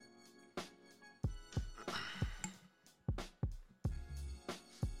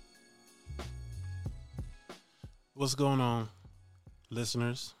What's going on,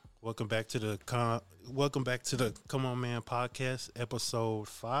 listeners? Welcome back to the Come On Man podcast, episode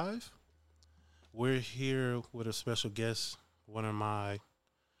 5. We're here with a special guest, one of my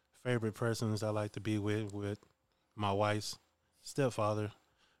favorite persons I like to be with my wife's stepfather,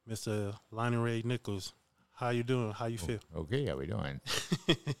 Mr. Lonnie Nichols. How you doing? How you feel? Okay, how we doing?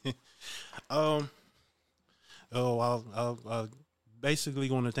 I'll basically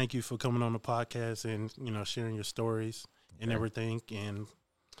want to thank you for coming on the podcast and sharing your stories and everything. And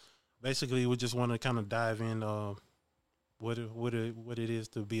basically, we just want to kind of dive in what it is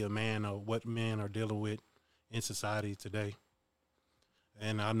to be a man, or what men are dealing with in society today.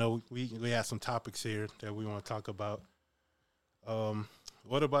 And I know we have some topics here that we want to talk about.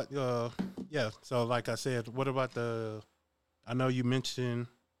 What about so like I said, what about I know you mentioned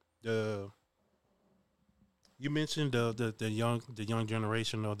the young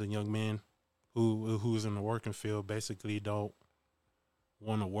generation, or the young men who's in the working field basically don't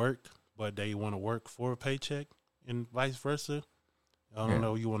want to work, but they want to work for a paycheck, and vice versa. I don't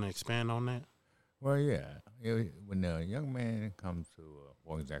know. You want to expand on that? Well, yeah. When a young man comes to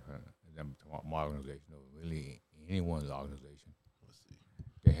my organization, or really anyone's organization,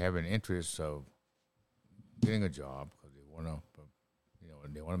 they have an interest of getting a job because they want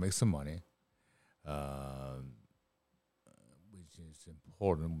to make some money, which is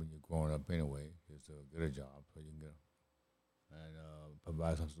important when you're growing up anyway, is to get a job so you can and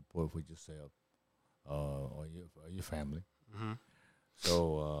provide some support for yourself or your family. Mm-hmm.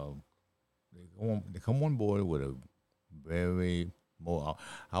 So they come on board with a very more,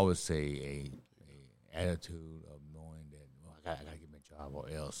 I would say, a attitude of knowing that I got to get my job or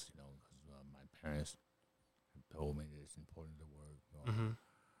else, because my parents have told me that it's important to work.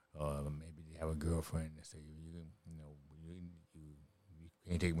 Or, maybe they have a girlfriend that say you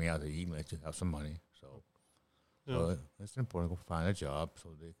can't take me out to eat unless you have some money. So it's important to find a job so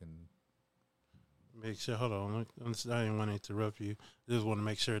they can make sure. Hold on, I didn't want to interrupt you. Just want to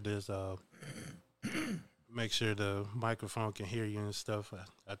make sure make sure the microphone can hear you and stuff.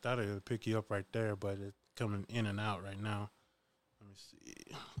 I thought it would pick you up right there, but it's coming in and out right now. Let me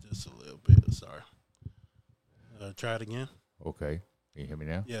see, just a little bit. Sorry. Try it again. Okay. Can you hear me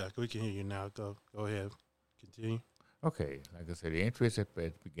now? Yeah, we can hear you now. Go ahead. Continue. Okay. Like I said, the interest at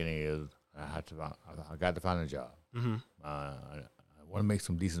the beginning is I got to find a job. Mm-hmm. I want to make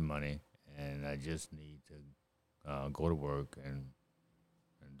some decent money, and I just need to go to work and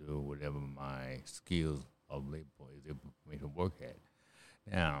do whatever my skills of labor is able for me to work at.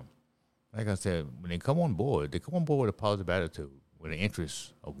 Now, like I said, when they come on board with a positive attitude, with an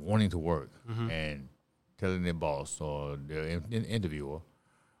interest of wanting to work, and telling their boss or their interviewer,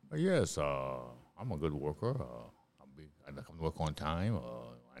 yes, I'm a good worker. I come to work on time.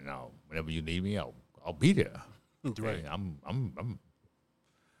 I know whenever you need me, I'll be there. Right. I'm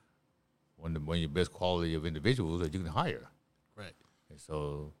one of your best quality of individuals that you can hire. Right. And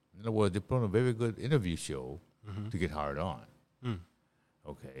so, in other words, they put on a very good interview show to get hired on. Mm.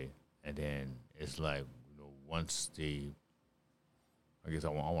 Okay, and then it's like once I guess I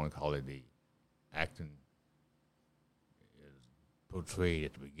want to call it the acting is portrayed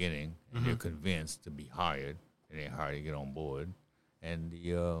at the beginning, and they're convinced to be hired, and they're hired to get on board, and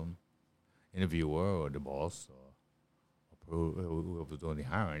the interviewer or the boss or whoever's doing the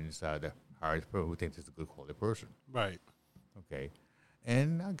hiring decide to hire the person who thinks is a good quality person. Right. Okay.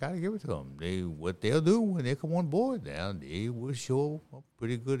 And I got to give it to them. What they'll do when they come on board now, they will show a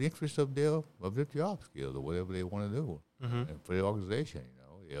pretty good interest of their job skills or whatever they want to do and for the organization.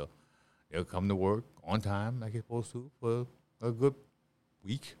 They'll come to work on time like they're supposed to for a good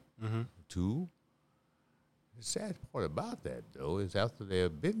week, 2. The sad part about that, though, is after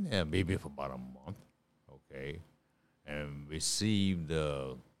they've been there maybe for about a month, okay, and received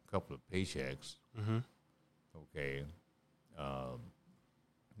a couple of paychecks, okay,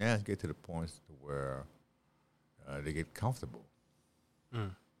 now it's get to the point to where they get comfortable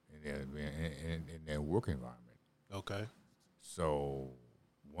in their work environment. Okay. So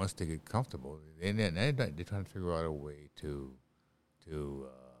once they get comfortable, they're trying to figure out a way to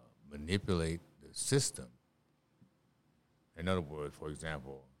manipulate the system. In other words, for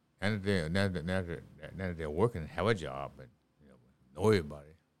example, now that they're working and have a job and know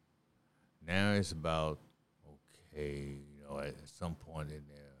everybody, now it's about at some point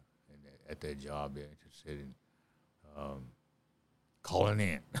at their job they're interested in calling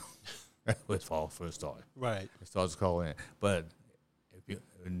in. That's what it first started. Right. It starts calling in, but if you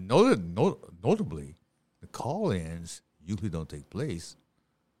notably, the call-ins usually don't take place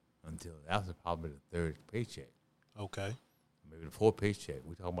until after probably the third paycheck. Okay. maybe the 4 paycheck.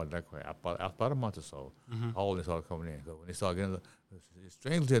 We talking about that about a month or so. All this started coming in. Because when they start getting,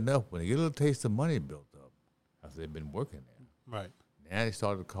 strangely enough, when they get a little taste of money built up, after they've been working there, Right. now they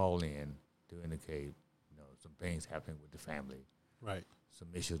started to call in to indicate, some things happening with the family. Right. Some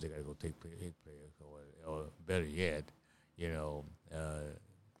issues they got to go take place, or better yet,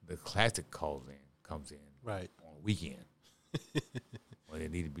 the classic comes in Right. on a weekend when they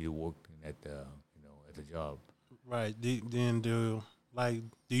need to be working at the job. Right. Do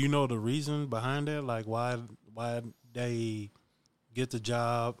you know the reason behind that? Like why they get the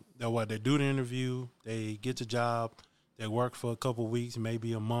job? That they do the interview, they get the job, they work for a couple of weeks,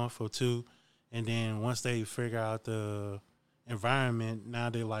 maybe a month or two, and then once they figure out the environment, now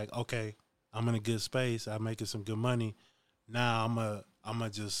they're like, okay, I'm in a good space, I'm making some good money. Now I'm a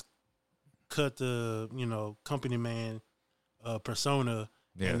just cut the company man persona,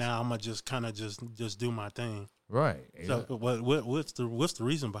 Yes. and now I'm gonna just kind of just do my thing. Right. So what's the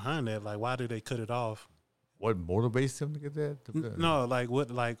reason behind that? Like why do they cut it off? What motivates them to get that? No,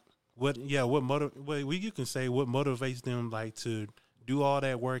 you can say what motivates them like to do all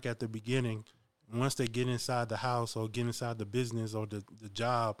that work at the beginning. Once they get inside the house or get inside the business or the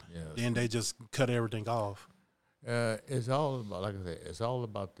job, Yes. then they just cut everything off. It's all about, like I said, it's all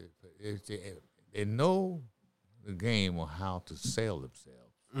about they know the game on how to sell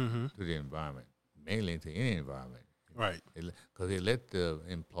themselves to the environment, mainly to any environment. Right. Because they let the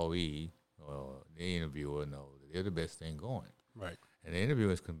employee or the interviewer know that they're the best thing going. Right. And the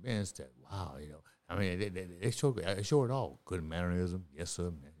interviewer is convinced that, wow, I mean, they show it all. Good mannerism, yes,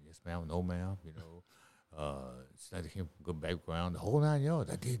 sir, yes, ma'am, no, ma'am, it's not a good background, the whole 9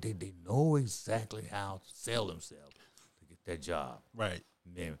 yards. They know exactly how to sell themselves to get that job. Right.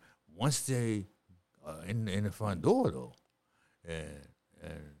 And then once they are in the front door, though,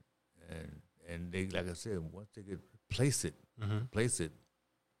 and they, like I said, once they get place it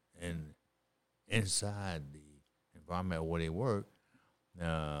and inside the environment where they work,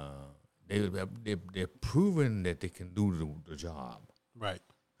 they're proving that they can do the job. Right.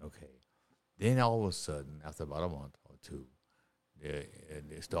 Okay. Then all of a sudden, after about a month or two, they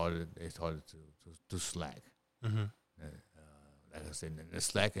started to slack. Like I said, the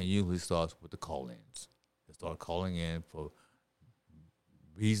slacking usually starts with the call-ins. They start calling in for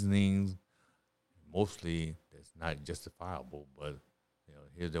reasonings, mostly that's not justifiable, but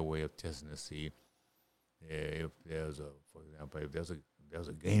here's their way of testing to see if there's for example, if there's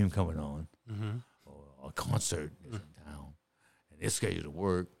a game coming on or a concert that's in town, and they're scheduled to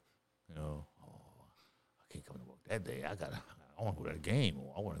work. I can't come to work that day. I want to go to the game,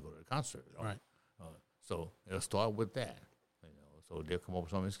 or I want to go to the concert. Right. So they'll start with that. So they'll come up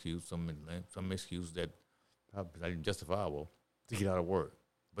with some excuse that probably not even justifiable to get out of work.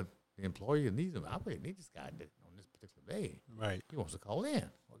 But the employer needs them. I really need this guy on this particular day. Right. He wants to call in.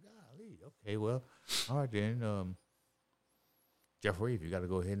 Well, golly, okay, well, all right then. Jeffrey, if you got to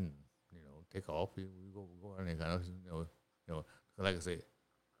go ahead and take off, we go on and kind of like I said,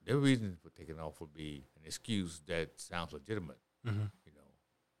 their reason for taking off would be an excuse that sounds legitimate. I'm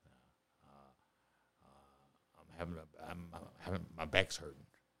having my back's hurting.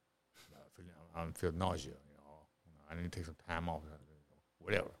 I feel nausea. I need to take some time off.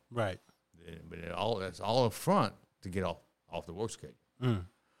 Whatever. Right. But that's all up front to get off the work schedule.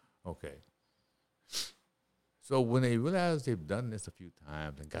 Okay. So when they realize they've done this a few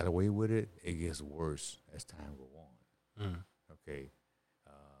times and got away with it, it gets worse as time goes on. Okay.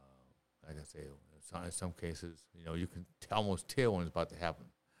 Like I said, in some cases, you can almost tell when it's about to happen.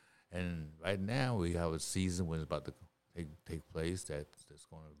 And right now we have a season when it's about to take place that's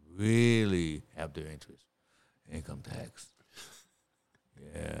going to really have their interest. Income tax.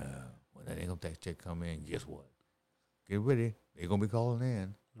 Yeah. When that income tax check come in, guess what? Get ready. They're going to be calling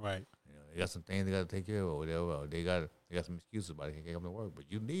in. Right. They got some things they got to take care of or whatever. Or they got some excuses about it. They can't come to work. But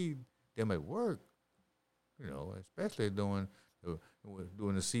you need them at work, especially during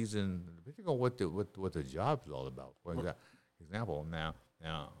the season, depending on what the job is all about. For example, now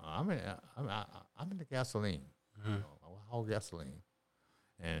I'm in the gasoline. I haul gasoline,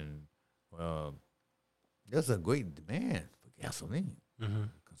 and there's a great demand for gasoline.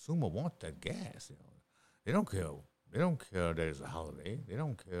 Consumer wants that gas. They don't care. They don't care that it's a holiday. They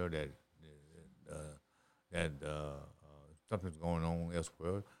don't care that something's going on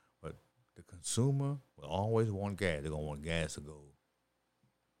elsewhere. But the consumer will always want gas. They're gonna want gas to go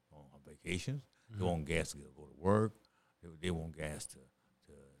on vacations. They want gas to go to work. They want gas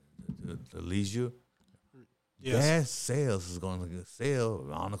to leisure. Yes. Gas sales is going to sell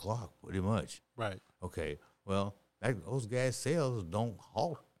around the clock, pretty much. Right. Okay. Well, those gas sales don't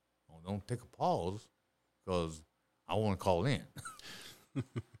halt, or don't take a pause, because I want to call in.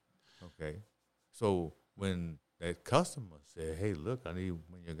 Okay. So when that customer said, hey, look, I need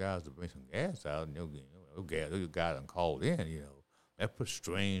one of your guys to bring some gas out, and your guy done called in, that puts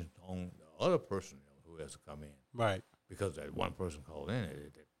strain on the other person who has to come in. Right. Because that one person called in,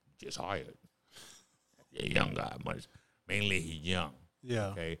 they just hired. A young guy, mainly he's young. Yeah.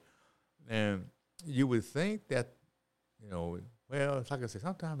 Okay. And you would think that, well, it's like I said,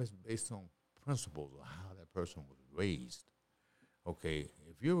 sometimes it's based on principles of how that person was raised. Okay.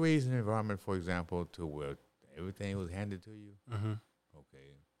 If you're raised in an environment, for example, to where everything was handed to you,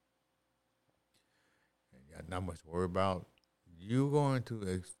 okay, and you got not much to worry about, you're going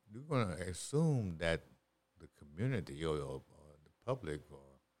to assume that the community or the public or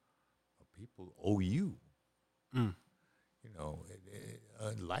people owe you.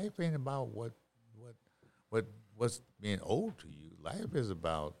 Life ain't about what's being owed to you. Life is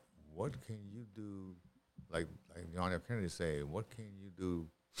about what can you do, like John F. Kennedy said, what can you do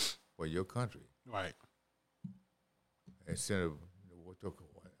for your country? Right. Instead of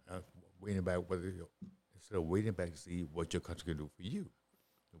waiting back to see what your country can do for you.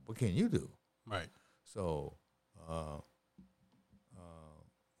 What can you do? Right. So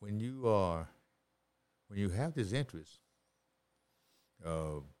when you have this interest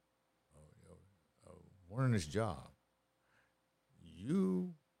of wanting this job,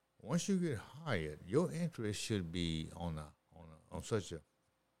 once you get hired, your interest should be on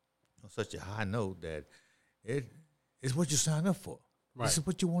such a high note that it's what you signed up for. Right. This is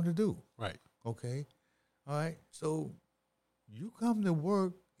what you want to do. Right. Okay. All right. So you come to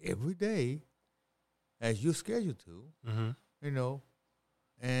work every day as you're scheduled to.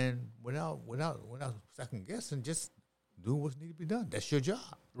 And without second guessing, just do what's needed to be done. That's your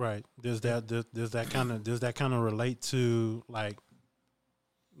job. Right. Does that kind of relate to, like,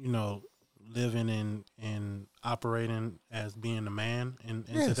 living and operating as being a man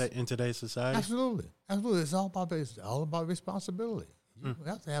in today's society? Absolutely. It's all about responsibility. You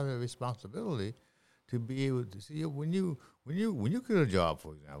have to have a responsibility to be able to see when you get a job,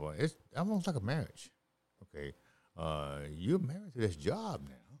 for example. It's almost like a marriage. Okay. You're married to this job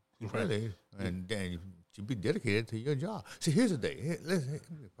now, really, and then you should be dedicated to your job. See, here's the thing. Let's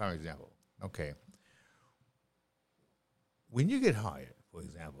give me a prime example. Okay. When you get hired, for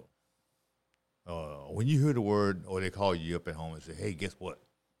example, when you hear the word, or they call you up at home and say, "Hey, guess what?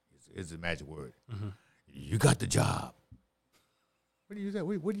 It's the magic word. You got the job." What do you say?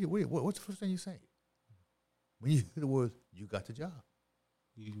 What's the first thing you say when you hear the words, "You got the job"?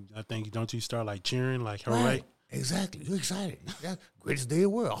 I think, don't you start like cheering, like hooray? Right. Exactly. You're excited. That's the greatest day of the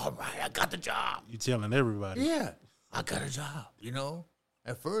world. All right, I got the job. You telling everybody. Yeah, I got a job.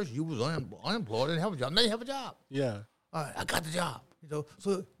 At first you was unemployed and have a job. Now you have a job. Yeah. All right, I got the job.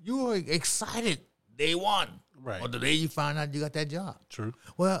 So you are excited day one. Right. Or the day you find out you got that job. True.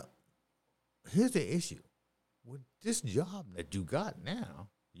 Well, here's the issue. With this job that you got now,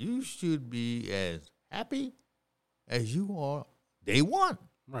 you should be as happy as you are day one.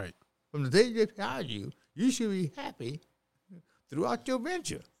 Right. From the day they hired you, you should be happy throughout your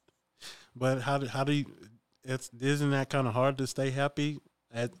venture. But how do you? Isn't that kind of hard to stay happy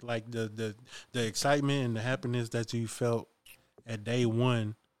at, like, the excitement and the happiness that you felt at day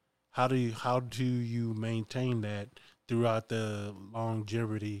one? How do you maintain that throughout the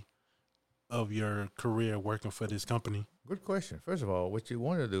longevity of your career working for this company? Good question. First of all, what you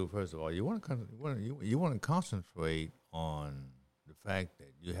want to do, you want to concentrate on the fact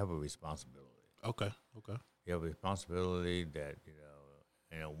that you have a responsibility. Okay. You have a responsibility that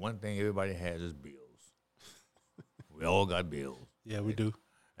one thing everybody has is bills. We all got bills. Yeah, we do.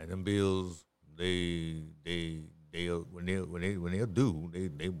 And them bills, when they're due,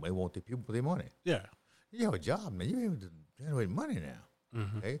 they want the people their money. Yeah. You have a job now. You're able to generate money now.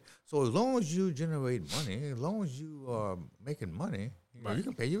 Okay, so as long as you generate money, as long as you are making money, you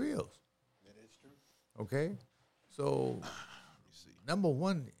can pay your bills. That is true. Okay, so number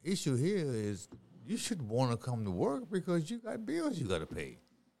one issue here is you should want to come to work because you got bills you got to pay.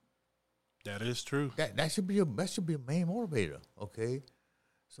 That is true. That should be a main motivator. Okay,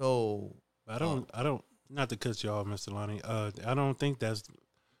 so I don't. Not to cut you off, Mr. Lonnie. I don't think that's,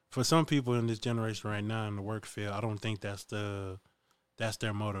 for some people in this generation right now in the work field, I don't think that's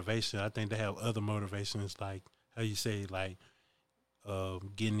their motivation. I think they have other motivations, like how you say, like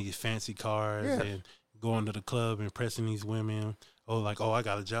getting these fancy cars and going to the club and impressing these women. Oh, I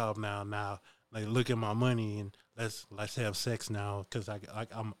got a job now. Like, look at my money and let's have sex now because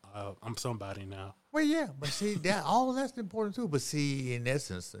I'm somebody now. Well, yeah, but see, all that's important too. But see, in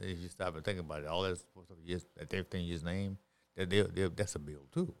essence, if you stop and think about it, all that stuff that everything you just named, that's a bill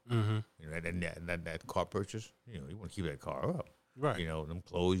too. Mm-hmm. You know, that car purchase. You know, you want to keep that car up. Right. You know, them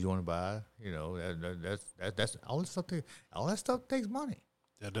clothes you want to buy. You know, that's all that stuff. All that stuff takes money.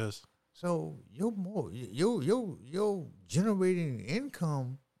 That does. So your generating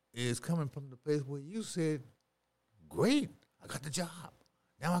income is coming from the place where you said, "Great, I got the job.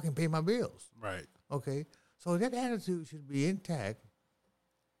 Now I can pay my bills." Right. Okay, so that attitude should be intact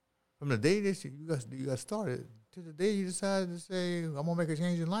from the day that you got started to the day you decided to say, "I'm gonna make a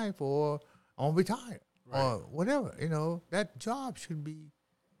change in life," or "I'm gonna retire," or whatever. You know, that job should be.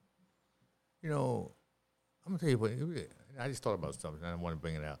 You know, I'm gonna tell you what. I just thought about something. And I want to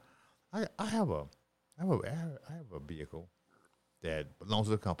bring it out. I have a vehicle that belongs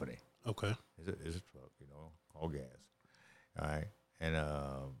to the company. Okay. It's a truck, you know, all gas. All right, and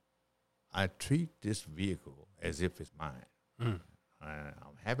I treat this vehicle as if it's mine. Mm.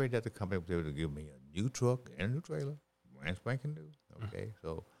 I'm happy that the company was able to give me a new truck and a new trailer, brand spanking new. Okay,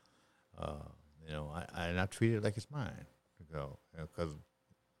 so you know, I treat it like it's mine, you know, because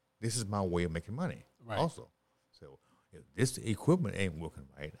this is my way of making money. Right. Also, so if this equipment ain't working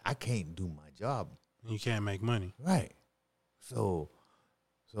right, I can't do my job. You can't make money. Right. So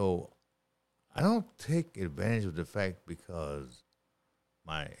I don't take advantage of the fact because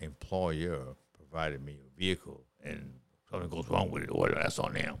my employer provided me a vehicle and something goes wrong with it, or that's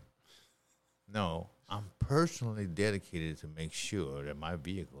on them. No, I'm personally dedicated to make sure that my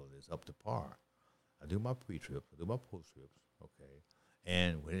vehicle is up to par. I do my pre-trips, I do my post-trips, okay?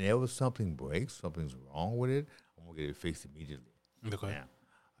 And whenever something breaks, something's wrong with it, I'm going to get it fixed immediately. Okay. Now,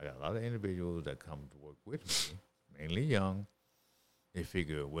 I got a lot of individuals that come to work with me, mainly young. They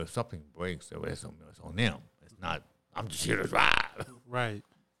figure, well, if something breaks, well, it's on them. It's not, I'm just here to drive. Right.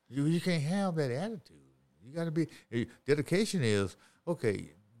 You can't have that attitude. You got to be, dedication is,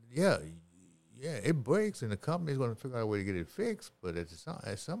 okay, yeah, it breaks and the company's going to figure out a way to get it fixed, but at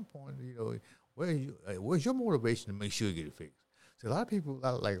some point, you know, where's your motivation to make sure you get it fixed? So a lot of people,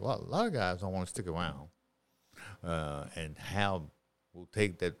 a lot of guys don't want to stick around and will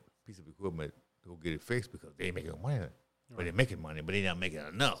take that piece of equipment to go get it fixed because they ain't making money. Right. But they're making money, but they're not making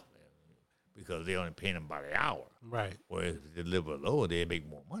enough because they're only paying them by the hour. Right. Whereas if they deliver lower, they make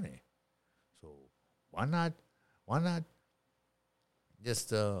more money. So why not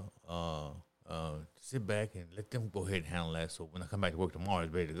just sit back and let them go ahead and handle that so when I come back to work tomorrow,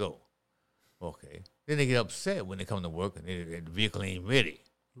 it's ready to go. Okay. Then they get upset when they come to work and the vehicle ain't ready.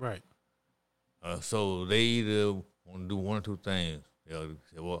 Right. So they either want to do one or two things. They'll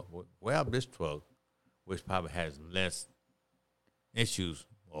say, well, grab this truck, which probably has less issues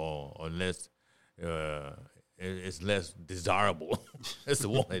or less, it's less desirable. That's the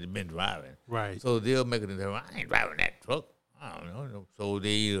one that's been driving. Right. So they'll make it, I ain't driving that truck. I don't know. So they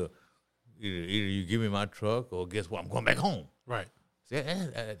either you give me my truck or guess what, I'm going back home. Right. See,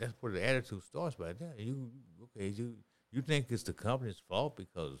 that's where the attitude starts right there. You think it's the company's fault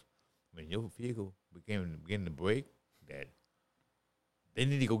because when your vehicle beginning to break, that they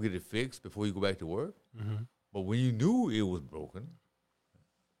need to go get it fixed before you go back to work. Mm-hmm. But when you knew it was broken,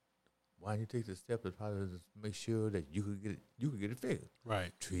 why didn't you take the step to try to make sure that you could get it fixed?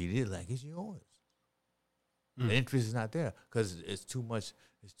 Right. Treat it like it's yours. The interest is not there because it's too much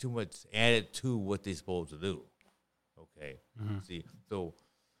added to what they're supposed to do. Okay. Mm-hmm. See, so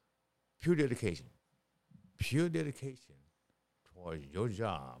pure dedication towards your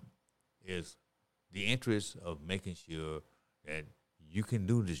job is the interest of making sure that you can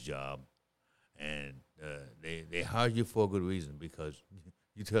do this job, and they hire you for a good reason because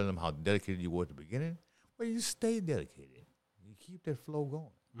you tell them how dedicated you were at the beginning. Well, you stay dedicated. You keep that flow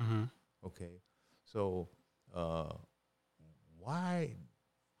going. Mm-hmm. Okay, so why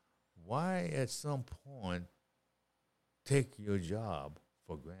at some point take your job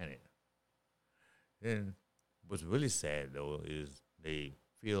for granted? Then what's really sad though is they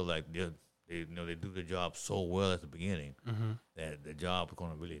feel like they do the job so well at the beginning that the job is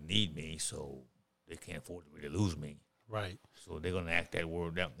going to really need me, so they can't afford to really lose me. Right. So they're going to act that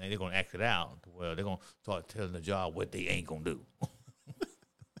word out. They're going to act it out. Well, they're going to start telling the job what they ain't going to do.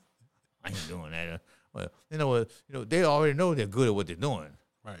 I ain't doing that. Well, they already know they're good at what they're doing.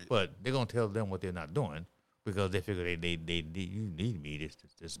 Right. But they're going to tell them what they're not doing because they figure they you need me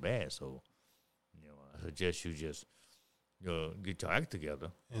this bad. So, I suggest you just get your act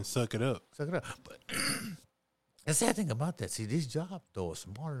together and suck it up. But the sad thing about that, see, these jobs though are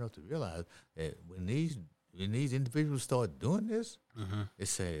smart enough to realize that when these individuals start doing this, they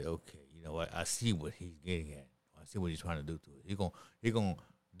say, okay, you know what? I see what he's getting at. I see what he's trying to do to it. He's gonna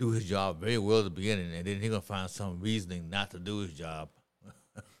do his job very well at the beginning, and then he's gonna find some reasoning not to do his job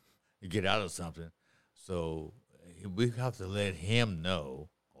to get out of something. So we have to let him know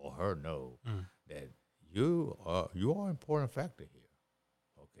or her know that you are an important factor here.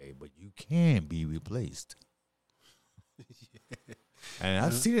 Okay, but you can be replaced. And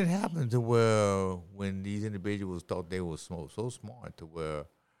I've seen it happen to where when these individuals thought they were so smart to where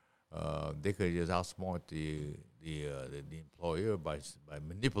they could just outsmart the employer by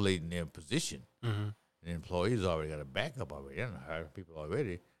manipulating their position. Mm-hmm. And the employees already got a backup already. They hired people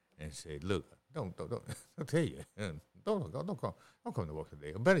already and said, "Look, don't tell you, don't come to work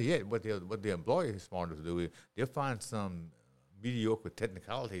today." Or better yet, what the employer is smart enough to do is they'll find some mediocre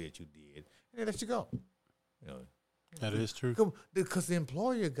technicality that you did and they let you go. You know. That is true. Because the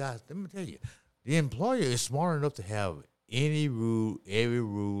employer, guys, let me tell you, the employer is smart enough to have every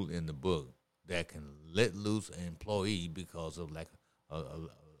rule in the book that can let loose an employee because of lack of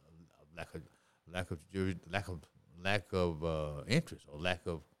interest or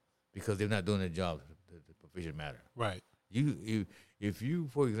because they're not doing their job the proficient manner. Right. If you,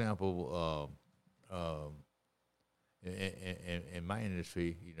 for example, in my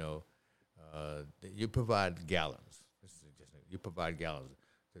industry, you provide gallons. You provide gallons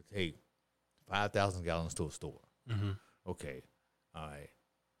to take 5,000 gallons to a store. Mm-hmm. Okay, all right.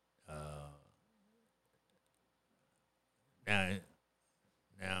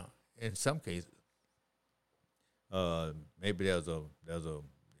 Now, in some cases, maybe there's a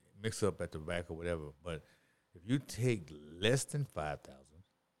mix-up at the back or whatever. But if you take less than 5,000,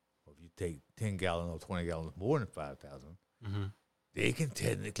 or if you take 10 gallons or 20 gallons more than 5,000, mm-hmm. they can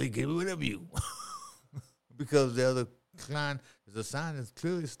technically get rid of you because the other client, there's a sign that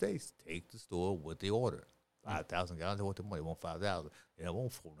clearly states, take the store what they order. 5,000 gallons, they want the money. They want 5,000. They don't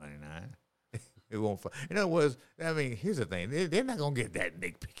want $4.99. They want in other words, I mean, here's the thing. They're not going to get that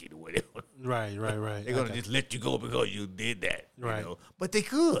nitpicky the way they want. Right. They're going to just let you go because you did that. Right. You know? But they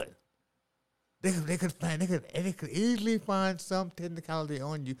could. They could easily find some technicality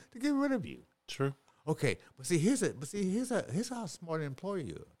on you to get rid of you. True. Okay, here's how smart an employer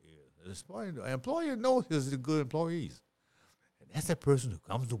is. A smart employer knows he's the good employees. And that's the person who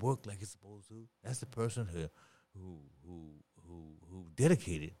comes to work like he's supposed to. That's the person who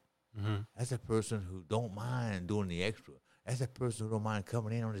dedicated. Mm-hmm. That's the person who don't mind doing the extra. That's the person who don't mind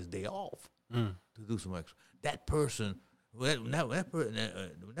coming in on his day off to do some extra. That person, when that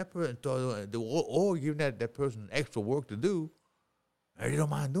person thought, or giving that person extra work to do, they don't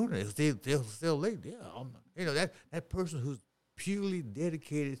mind doing it. They're still late. Yeah, that person who's purely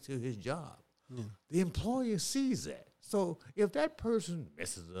dedicated to his job. Yeah. The employer sees that. So if that person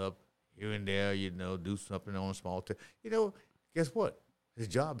messes up here and there, do something on a small thing, guess what? His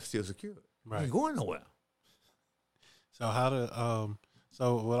job is still secure. Right. He ain't going nowhere. So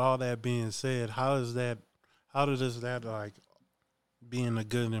so with all that being said, how does that like being a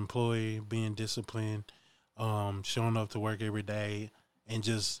good employee, being disciplined, showing up to work every day, and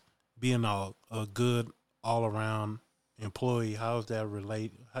just being a good all around employee, how is that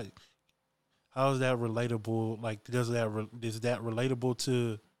how is that relatable? Like, is that relatable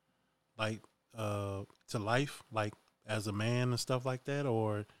to like to life, like as a man and stuff like that?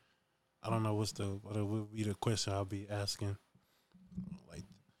 Or I don't know what would be the question I'll be asking. Like,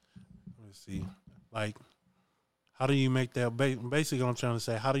 let's see, like, how do you make that? Basically, I'm trying to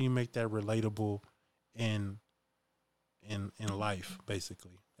say, how do you make that relatable in life,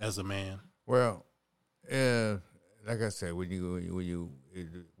 basically, as a man? Well, like I said, what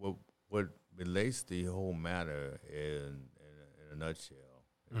relates the whole matter in a nutshell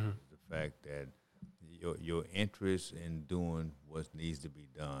mm-hmm. is the fact that your interest in doing what needs to be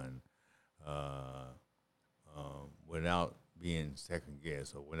done without being second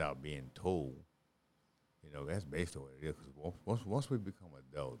guessed or without being told, that's basically what it is. Because once we become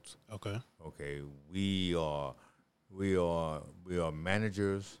adults, okay, we are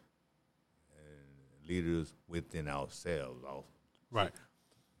managers and leaders within ourselves. Also. Right.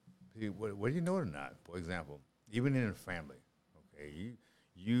 See, whether you know it or not, for example, even in a family, okay,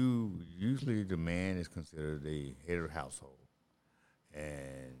 you usually the man is considered the head of the household,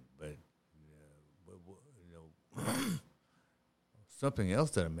 but something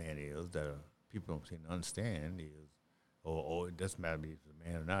else that a man is that people don't seem to understand is, or it doesn't matter if it's a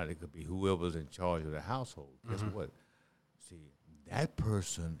man or not. It could be whoever's in charge of the household. Mm-hmm. Guess what? See, that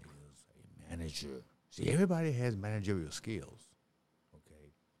person is a manager. See, everybody has managerial skills,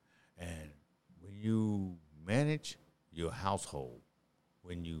 okay? And when you manage your household,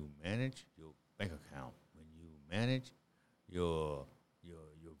 when you manage your bank account, when you manage your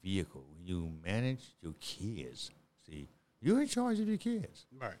vehicle, when you manage your kids, see, you're in charge of your kids.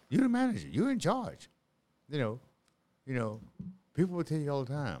 Right. You're the manager. You're in charge. People will tell you all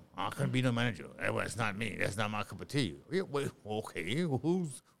the time, I couldn't be no manager. That's not me. That's not my cup of tea. Yeah, well, okay,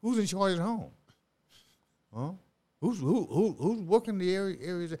 who's in charge at home? Huh? Who's working the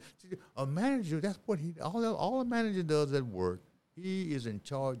areas? A manager, that's what all a manager does at work. He is in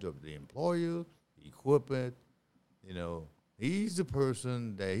charge of the employer, the equipment. You know, he's the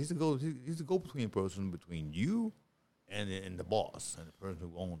person that he's the go-between person between you and the boss and the person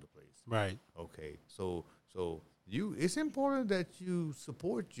who owns the place. Right. Okay. So it's important that you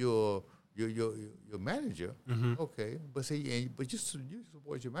support your manager. Mm-hmm. Okay. But you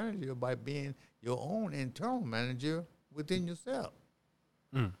support your manager by being your own internal manager within yourself.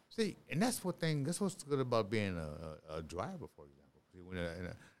 Mm. See, and that's what's good about being a driver, for example. See,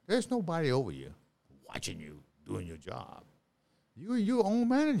 there's nobody over you watching you doing your job. You're your own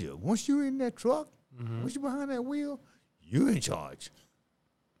manager. Once you're in that truck, once you're behind that wheel, you're in charge.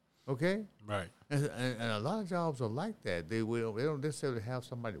 Okay? Right. And a lot of jobs are like that. They don't necessarily have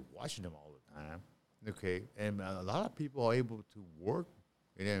somebody watching them all the time. Okay? And a lot of people are able to work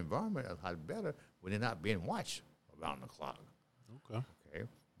in their environment a lot better when they're not being watched around the clock. Okay. Okay?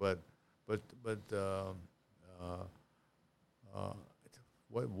 But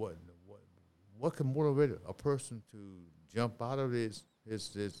what can motivate a person to jump out of this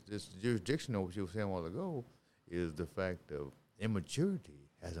jurisdiction of what you were saying a while ago is the fact of immaturity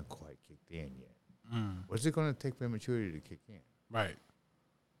hasn't quite kicked in yet. Mm. What's it going to take for immaturity to kick in? Right.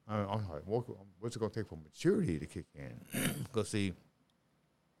 I'm sorry. What's it going to take for maturity to kick in? Because see,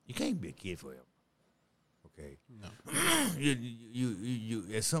 you can't be a kid forever. Okay. No. you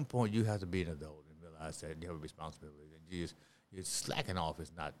at some point you have to be an adult and realize that you have a responsibility. And you're slacking off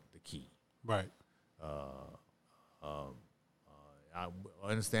is not the key. Right. I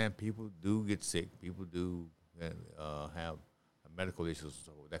understand people do get sick. People do have medical issues,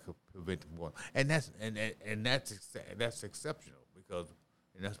 so that could prevent them going. And that's exceptional because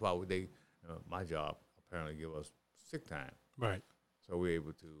that's why my job apparently give us sick time. Right. So we're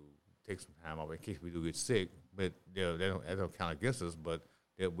able to take some time off in case we do get sick. But they don't count against us. But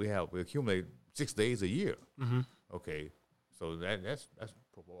we accumulate 6 days a year. Mm-hmm. Okay. So that's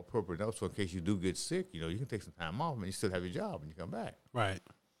appropriate enough. So in case you do get sick, you can take some time off and you still have your job when you come back. Right.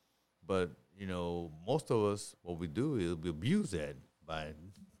 But most of us, what we do is we abuse that by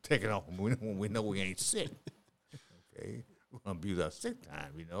taking off when we know we ain't sick. Okay, we abuse our sick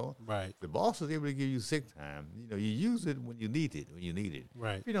time. Right. The boss is able to give you sick time. You use it when you need it.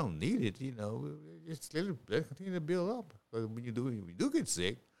 Right. If you don't need it, just let it continue to build up. But when you do get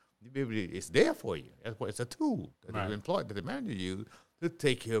sick, it's there for you. That's why it's a tool that the manager uses to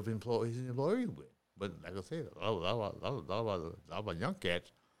take care of his employees with. But like I said, a lot of young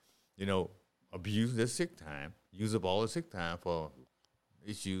cats, abuse their sick time, use up all the sick time for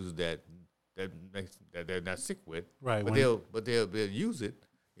issues that they're not sick with. Right. But they'll use it,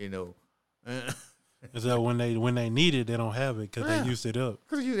 Is that when they need it, they don't have it because they used it up.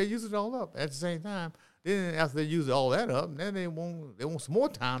 Because they use it all up at the same time. Then after they use all that up, then they want some more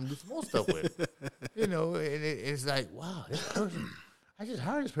time to do some more stuff with it. And it's like, wow, this person, I just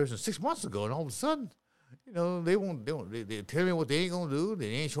hired this person 6 months ago, and all of a sudden, they tell me what they ain't gonna do. They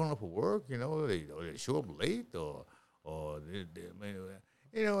ain't showing up for work. They show up late, or I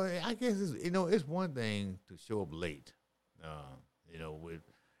guess it's one thing to show up late.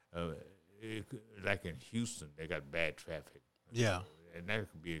 Like in Houston, they got bad traffic. Yeah. And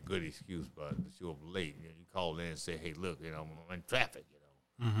that could be a good excuse, but to show up late, you call in and say, "Hey, look, I'm in traffic."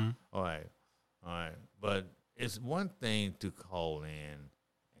 Mm-hmm. All right. But it's one thing to call in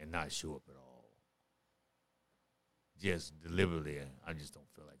and not show up at all. Just deliberately, I just don't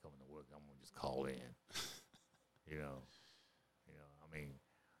feel like coming to work. I'm gonna just call in. I mean,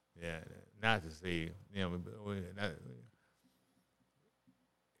 yeah. Not to say,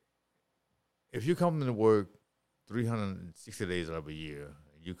 if you're coming to work 360 days out of a year,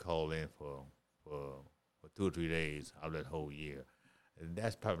 and you call in for 2 or 3 days out of that whole year, and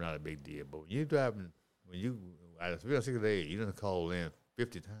that's probably not a big deal. But when you're driving, out of 360 days, you don't call in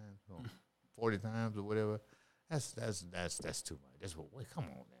 50 times or 40 times or whatever. That's too much. Come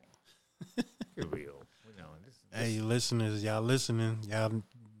on now, get real. Hey, listeners, y'all listening? Y'all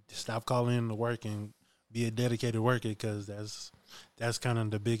stop calling in to work and be a dedicated worker because that's kind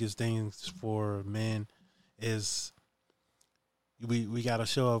of the biggest things for men. Is we got to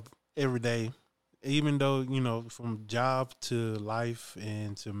show up every day, even though, from job to life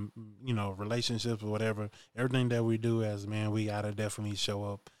and to, relationships or whatever, everything that we do as men, we got to definitely show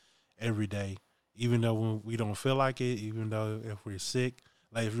up every day, even though when we don't feel like it, even though if we're sick,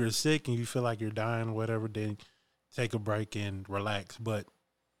 like if you're sick and you feel like you're dying or whatever, then take a break and relax. But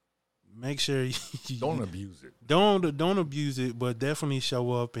make sure you don't abuse it. Don't abuse it, but definitely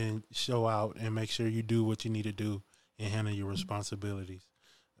show up and show out and make sure you do what you need to do and handle your responsibilities.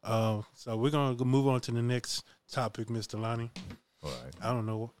 So we're gonna move on to the next topic, Mr. Lonnie. All right. I don't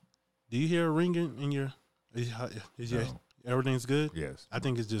know. Do you hear a ringing in your? Everything's good? Yes. I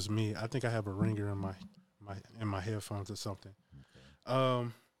think it's just me. I think I have a ringer in my headphones or something.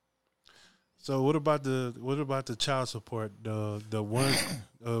 Okay. So what about the child support? The one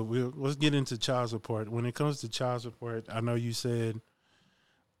let's get into child support. When it comes to child support, I know you said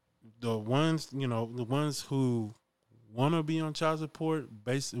the ones who want to be on child support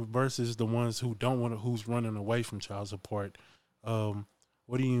versus the ones who don't want to, who's running away from child support.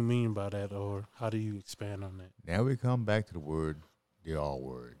 What do you mean by that, or how do you expand on that? Now we come back to the R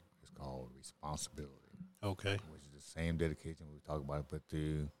word. It's called responsibility. Okay. Which is the same dedication we talk about with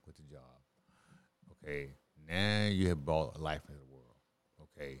the job. Okay. Now you have brought life into the world.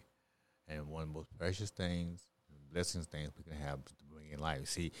 Okay. And one of the most precious things, blessings things we can have to bring in life.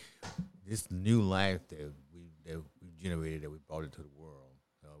 See, this new life that we've generated, that we brought into the world.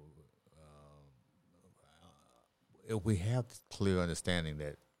 If we have this clear understanding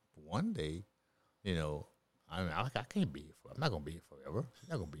that one day, I can't be here forever. I'm not going to be here forever. I'm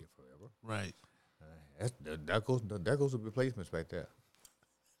not going to be here forever. Right. That goes to replacements right there.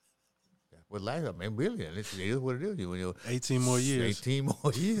 With life, I mean, really, it is what it is. 18 more years. 18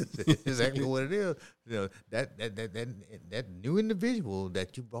 more years. Exactly what it is. That new individual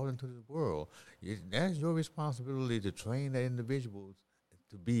that you brought into the world, that's your responsibility to train that individual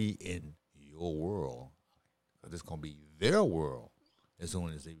to be in your world. Because it's going to be their world as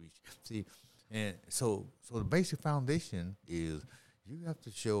soon as they reach. See, and so the basic foundation is you have to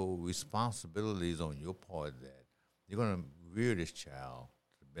show responsibilities on your part that you're going to rear this child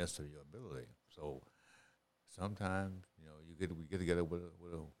to the best of your ability. So sometimes, we get together with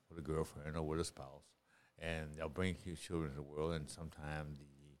a girlfriend or with a spouse, and they'll bring your children to the world, and sometimes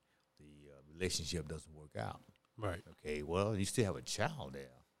the relationship doesn't work out. Right. Okay. Well, you still have a child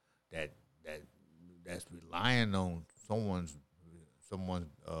there that's relying on someone's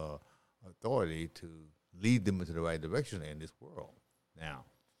authority to lead them into the right direction in this world. Now,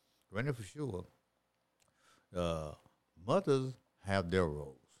 granted for sure, mothers have their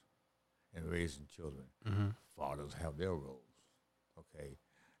roles in raising children. Mm-hmm. Fathers have their roles. Okay,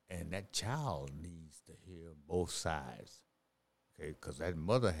 and that child needs to hear both sides. Okay, because that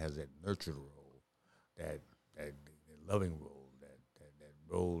mother has that nurture role, that loving role, that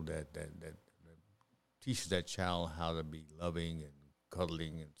role that teaches that child how to be loving and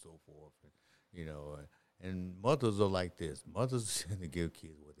cuddling and so forth, and mothers are like this. Mothers tend to give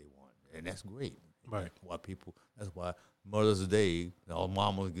kids what they want, and that's great. Right. That's why Mother's Day, all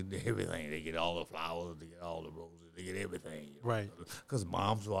mamas get everything. They get all the flowers, they get all the roses, they get everything. Right. Because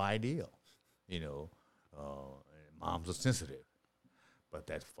moms are ideal, and moms are sensitive. But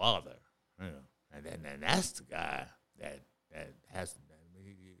that father, and that's the guy that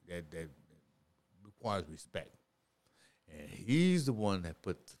requires respect. And he's the one that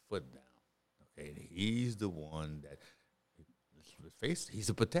puts the foot down. Okay, and he's the one that, let's face it, he's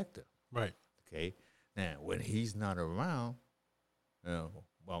a protector. Right. Okay. Now, when he's not around, well,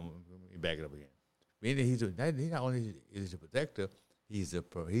 let me back it up again. Meaning he not only is a protector, he's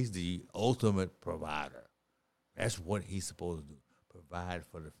the ultimate provider. That's what he's supposed to do, provide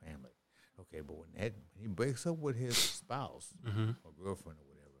for the family. Okay, but when he breaks up with his spouse or girlfriend or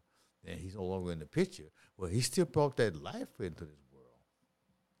whatever, then he's no longer in the picture. Well, he still brought that life into this world.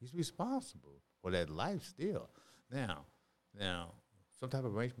 He's responsible for that life still. Now, some type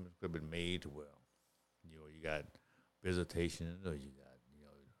of arrangement could have been made to where, you got visitation, or you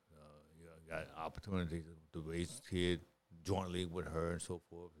got opportunity to raise a kid jointly with her and so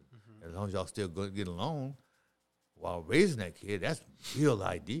forth. Mm-hmm. As long as y'all still get along while raising that kid, that's real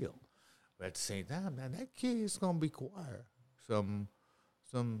ideal. But at the same time, man, that kid is gonna require some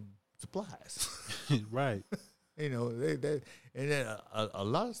supplies. Right. And then a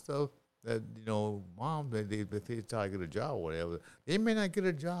lot of stuff that, moms, if they try to get a job or whatever, they may not get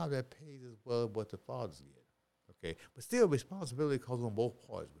a job that pays as well as what the fathers get. Okay. But still, responsibility comes on both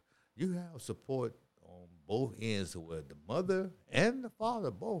parts. You have support on both ends where the mother and the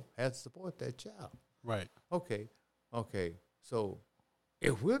father both have to support that child. Right. Okay. So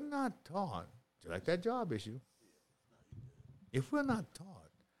if we're not taught, just like that job issue, if we're not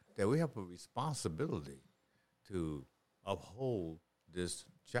taught that we have a responsibility to uphold this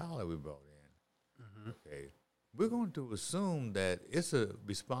child that we brought in, okay, we're going to assume that it's a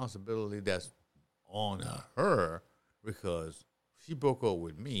responsibility that's on her because she broke up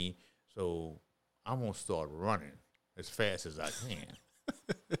with me, so I'm going to start running as fast as I can.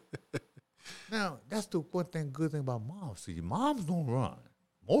 Now, that's the one good thing about moms. See, moms don't run.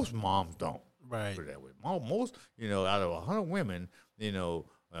 Most moms don't. Right. Put it that way. Most, out of 100 women,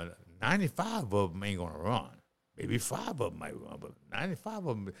 95 of them ain't going to run. Maybe 5 of them might run, but 95 of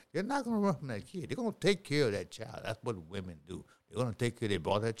them, they're not going to run from that kid. They're going to take care of that child. That's what women do. They're going to take care. They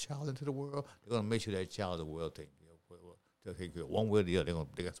brought that child into the world. They're going to make sure that child is well taken care of. They'll take care of one way or the other.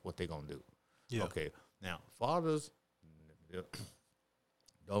 That's what they're going to do. Yeah. Okay. Now, fathers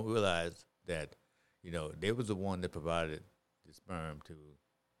don't realize that, they was the one that provided the sperm to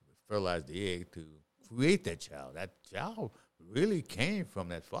fertilize the egg to create that child. That child really came from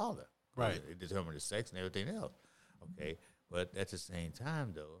that father. Right. It determined the sex and everything else. Okay. But at the same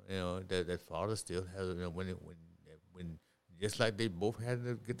time, though, that father still has, when just like they both had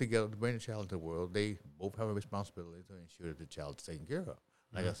to get together to bring the child into the world, they both have a responsibility to ensure that the child is taken care of.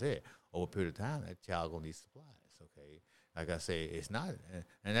 Like I said, over a period of time, that child going to need supplies. Okay. Like I say, it's not,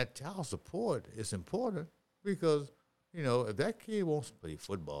 and that child support is important because, if that kid wants to play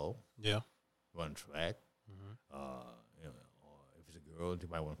football, run track, or if it's a girl, they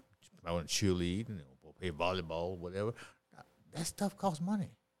might want to cheerlead, play volleyball, whatever. That stuff costs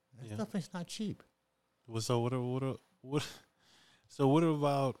money. That stuff is not cheap. So what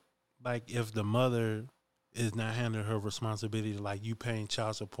about, like, if the mother is not handling her responsibility, like you paying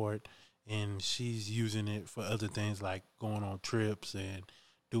child support, and she's using it for other things like going on trips and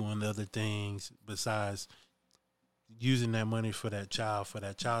doing other things besides using that money for that child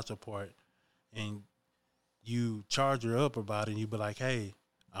support, and you charge her up about it, and you be like, hey,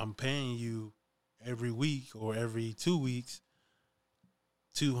 I'm paying you every week or every 2 weeks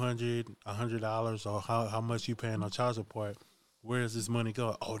 $200, $100, or how much you paying on child support. Where does this money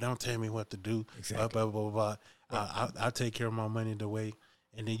go? Oh, don't tell me what to do. Exactly. Blah, blah, blah, blah. I take care of my money the way.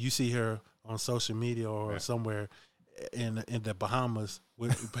 And then you see her on social media or somewhere in the Bahamas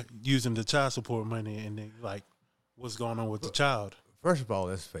using the child support money, and then like, what's going on with the child? First of all,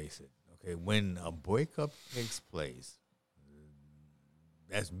 let's face it. Okay, when a breakup takes place,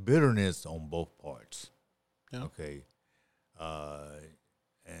 that's bitterness on both parts. Yeah. Okay,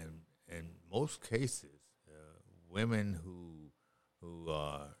 and in most cases, women who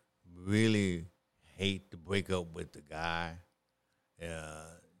really hate to break up with the guy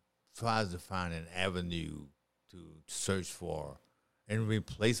tries to find an avenue to search for in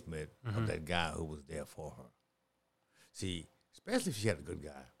replacement of that guy who was there for her. See, especially if she had a good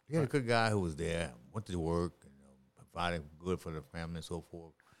guy. She had a good guy who was there, went to work, providing good for the family and so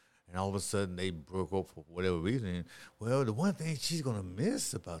forth. And all of a sudden, they broke up for whatever reason. Well, the one thing she's going to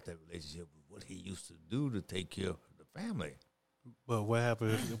miss about that relationship was what he used to do to take care of the family. But what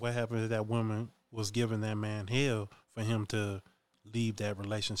happened if that woman was giving that man hell for him to leave that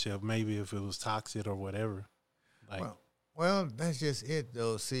relationship? Maybe if it was toxic or whatever. Like, well, that's just it,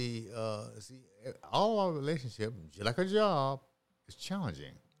 though. See, all our relationships, just like a job, is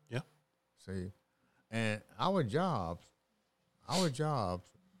challenging. Yeah. See, and our jobs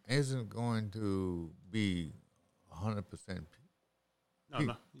isn't going to be 100%.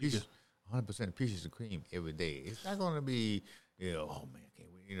 No. 100% pieces of cream every day. It's not going to be, oh man, can't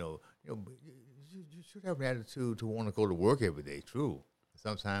we, you should have an attitude to want to go to work every day. True.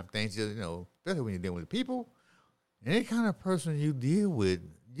 Sometimes things just, especially when you're dealing with people, any kind of person you deal with,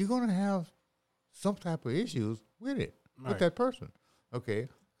 you're going to have some type of issues with it, with that person. Okay?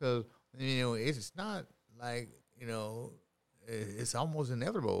 Because, it's not like, it's almost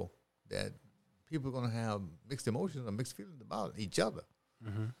inevitable that people are going to have mixed emotions or mixed feelings about each other.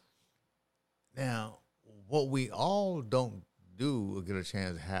 Mm-hmm. Now, what we all don't do or get a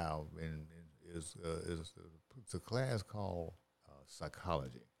chance to have is a class called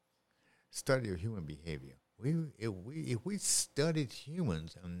psychology, study of human behavior. If we studied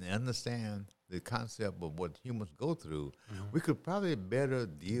humans and understand the concept of what humans go through, we could probably better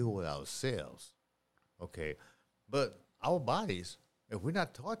deal with ourselves. Okay, but our bodies, if we're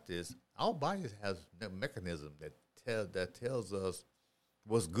not taught this, our bodies has a mechanism that tells us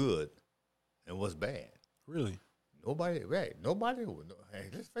what's good and what's bad. Really? Nobody. Hey,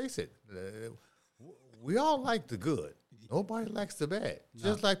 let's face it. We all like the good. Nobody likes the bad. No.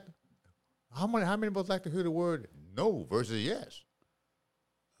 Just like how many of us like to hear the word no versus yes?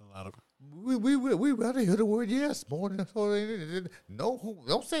 A lot of. We rather hear the word yes more than no.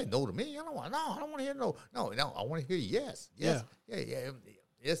 Don't say no to me. I don't want to hear no. No. I want to hear yes. Yes. Yeah.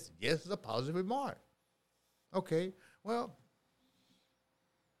 Yes is a positive remark. Okay. Well,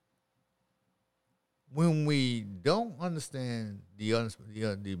 when we don't understand the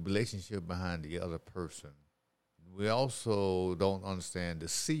relationship behind the other person, we also don't understand the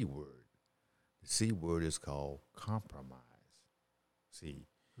C word. The C word is called compromise. See,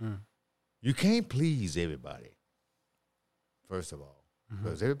 You can't please everybody, first of all,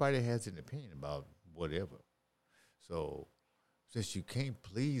 because everybody has an opinion about whatever. So since you can't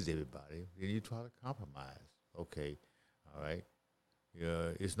please everybody, then you try to compromise. Okay, all right.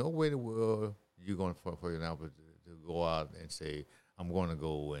 Yeah, it's no way in the world you're going, for example, to go out and say, I'm going to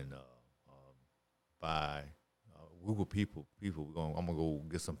go and buy Google people. I'm gonna go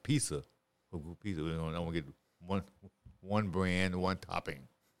get some pizza. Google pizza. I'm gonna get one brand, one topping.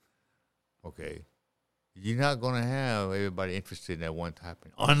 Okay, you're not gonna have everybody interested in that one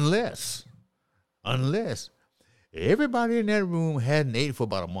topping unless everybody in that room hadn't ate for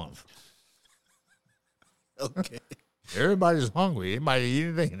about a month. Okay. Everybody's hungry. Everybody eat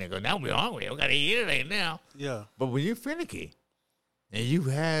anything. They go, now we're hungry. We gotta eat anything now. Yeah. But when you're finicky, and you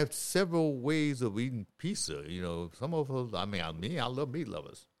have several ways of eating pizza, some of us, I love meat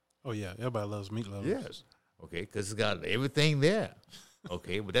lovers. Oh, yeah. Everybody loves meat lovers. Yes. Okay, because it's got everything there.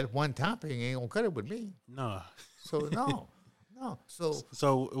 Okay, but that one topping ain't going to cut it with me. No. So, no.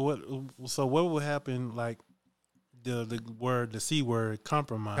 So what would happen, like, the C word,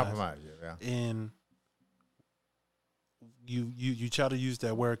 compromise. Compromise, yeah. And you try to use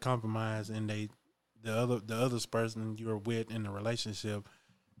that word compromise, and the other person you're with in the relationship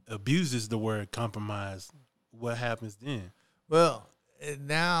abuses the word compromise. What happens then? Well,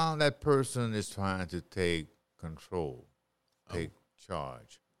 now that person is trying to take control, take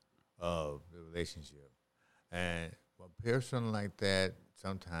charge of the relationship. And a person like that,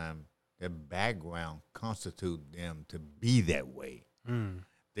 sometimes their background constitute them to be that way.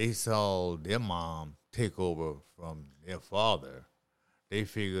 They saw their mom take over from their father. They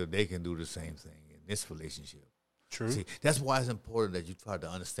figure they can do the same thing in this relationship. True. See, that's why it's important that you try to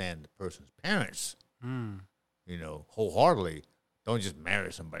understand the person's parents, wholeheartedly. Don't just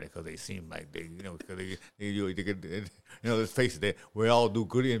marry somebody because they seem like they, let's face it, we all do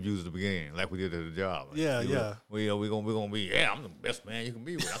good interviews at the beginning, like we did at the job. Yeah. We're gonna be, I'm the best man you can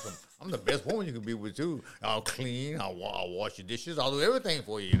be with. I'm the best woman you can be with too. I'll clean, I'll wash your dishes, I'll do everything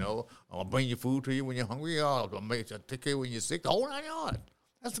for you. I'll bring your food to you when you're hungry. I'll take care when you're sick. The whole 9 yards.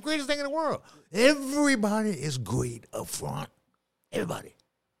 That's the greatest thing in the world. Everybody is great up front. Everybody,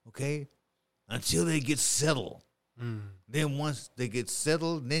 okay, until they get settled. Then once they get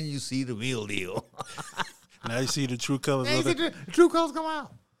settled, then you see the real deal. Now you see the true colors. The true colors come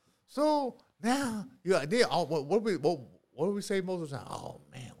out. So now what do we say most of the time? Oh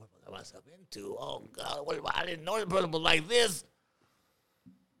man, what got myself into? Oh God, I didn't know the person was like this.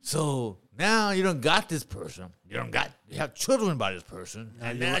 So now you done got this person. You have children by this person,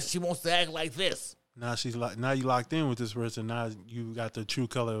 and now she wants to act like this. Now now you locked in with this person. Now you got the true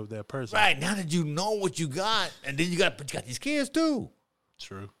color of that person. Right. Now that you know what you got, and then you got these kids too.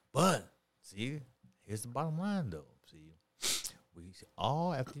 True. But see, here's the bottom line though. See, we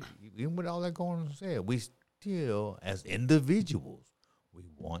all even with all that going on said, we still as individuals, we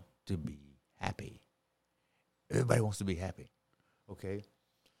want to be happy. Everybody wants to be happy. Okay?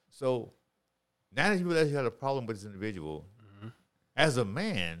 So now that you realize you have a problem with this individual, as a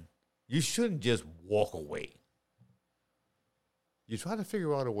man, you shouldn't just walk away. You try to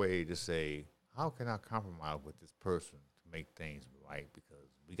figure out a way to say, how can I compromise with this person to make things right? Because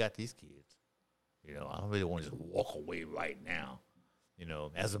we got these kids. I don't really want to just walk away right now.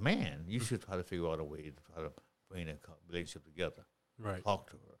 As a man, you should try to figure out a way to try to bring that relationship together. Right. Talk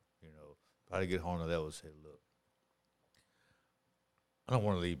to her. Try to get her on the level and say, look, I don't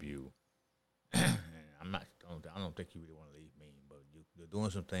want to leave you. I don't think you really want to leave me, but you're doing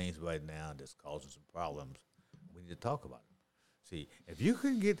some things right now that's causing some problems. We need to talk about them. See, if you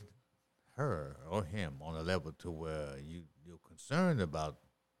can get her or him on a level to where you're concerned about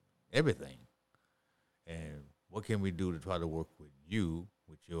everything, and what can we do to try to work with you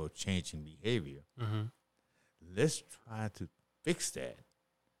with your changing behavior? Let's try to fix that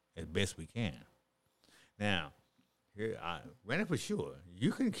as best we can. Now, here, granted for sure,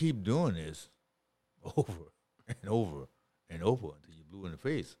 you can keep doing this over and over and over until you're blue in the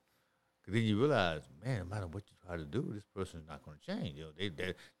face. Because then you realize, man, no matter what you try to do, this person's not going to change.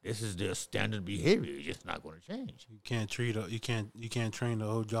 This is their standard behavior. It's just not going to change. You can't train the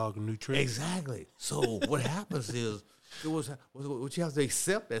old dog a new trick. Exactly. So what happens is, what you have to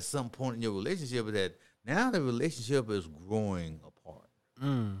accept at some point in your relationship is that now the relationship is growing apart.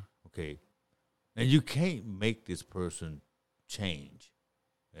 Okay, and you can't make this person change.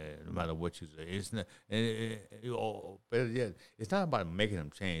 No matter what you say, it's not. Better yet, it's not about making them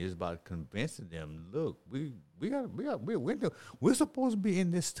change. It's about convincing them. Look, we're supposed to be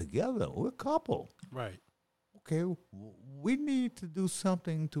in this together. We're a couple, right? Okay, we need to do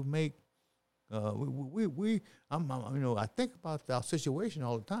something to make I think about our situation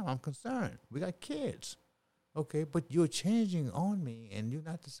all the time. I'm concerned. We got kids, okay, but you're changing on me, and you're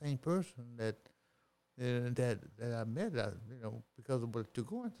not the same person that I met, because of what you're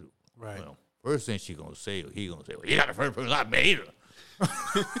going through. Right. Well, first thing she gonna say, or he gonna say, well, you're not the first person I met either.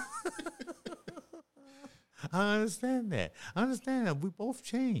 I understand that. We both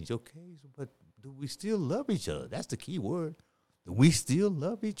change, okay? But do we still love each other? That's the key word. Do we still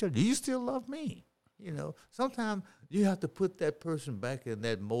love each other? Do you still love me? Sometimes you have to put that person back in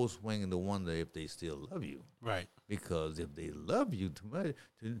that mold swing and to wonder if they still love you. Right. Because if they love you too much,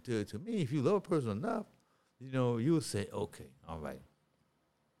 to me, if you love a person enough, you would say, okay, all right.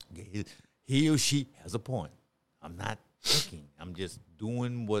 Okay, he or she has a point. I'm not thinking. I'm just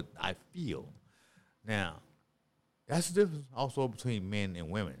doing what I feel. Now, that's the difference also between men and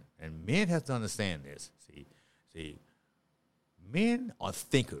women. And men have to understand this. See, men are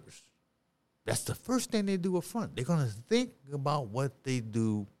thinkers. That's the first thing they do up front. They're going to think about what they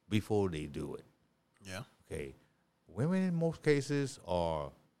do before they do it. Yeah. Okay. Women in most cases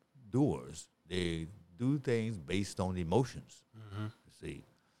are doers. They do things based on emotions. Mm-hmm. See,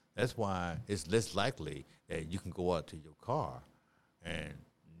 that's why it's less likely that you can go out to your car and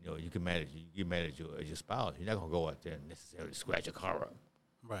you get mad at your spouse. You're not gonna go out there and necessarily scratch your car up.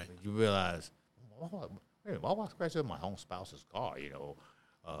 Right. You realize, why would I scratch up my own spouse's car?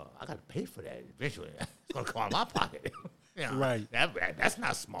 I got to pay for that eventually. It's gonna come out of my pocket. Right. That's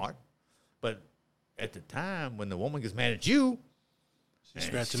not smart. But at the time when the woman gets mad at you, she's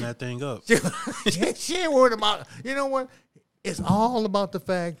scratching that thing up. She ain't worried about. You know what? It's all about the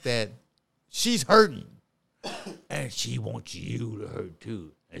fact that she's hurting, and she wants you to hurt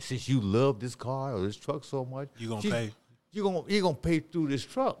too. And since you love this car or this truck so much, You're gonna pay through this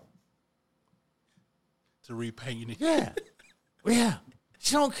truck to repaint it. Yeah.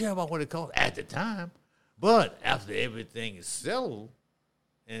 She don't care about what it costs at the time, but after everything is settled,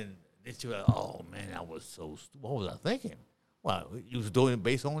 and then you're like, oh man, I was so stupid. What was I thinking? Well, you was doing it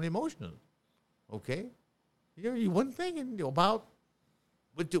based on emotions, okay? You wasn't thinking about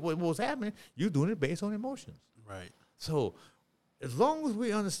what was happening. You're doing it based on emotions. Right. So as long as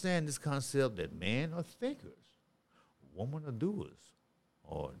we understand this concept that men are thinkers, women are doers,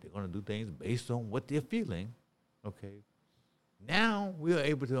 or they're going to do things based on what they're feeling, okay, now we are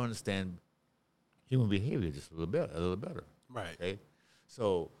able to understand human behavior just a little better. Right. Okay?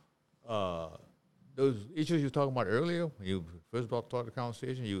 So those issues you were talking about earlier, when you first started the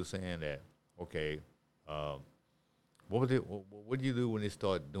conversation, you were saying that, okay, what do you do when they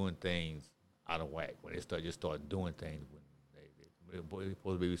start doing things out of whack? When they start doing things when they're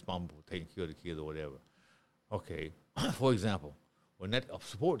supposed to be responsible for taking care of the kids or whatever. Okay, for example, when that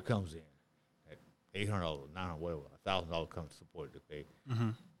support comes in, at $800, $900, whatever, $1,000 comes to support, okay,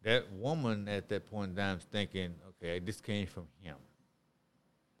 that woman at that point in time is thinking, okay, this came from him.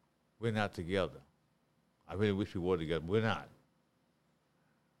 We're not together. I really wish we were together. We're not.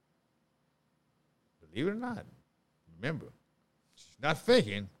 Believe it or not, remember, she's not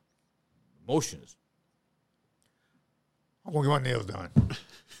thinking, emotions. I'm going to get my nails done.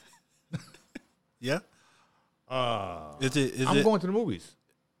 Yeah. I'm going to the movies.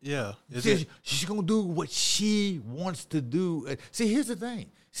 Yeah. She's going to do what she wants to do. See, here's the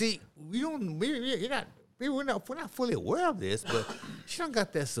thing. See, we're not fully aware of this, but she don't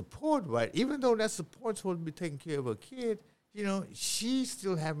got that support right. Even though that support's supposed to be taking care of her kid, she's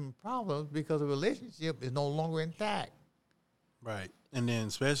still having problems because the relationship is no longer intact. Right. And then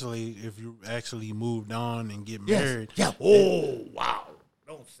especially if you actually moved on and get married. Yeah. Oh, wow.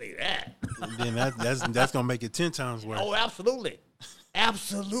 Don't say that. Then that's going to make it 10 times worse. Oh, absolutely.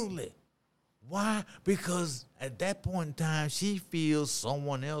 Absolutely. Why? Because at that point in time, she feels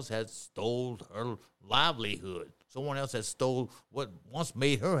someone else has stole her livelihood. Someone else has stole what once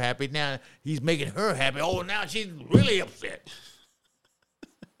made her happy. Now he's making her happy. Oh, now she's really upset.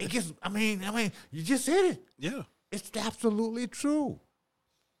 It gets, I mean, you just said it. Yeah. It's absolutely true.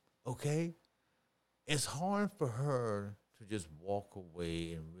 Okay? It's hard for her to just walk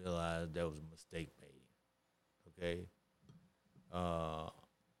away and realize there was a mistake made. Okay?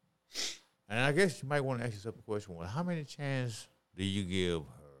 And I guess you might want to ask yourself a question. Well, how many chances do you give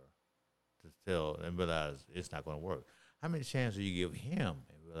her to tell and realize it's not going to work? How many chances do you give him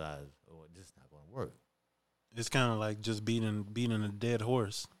and realize, oh, this is not going to work? It's kind of like just beating a dead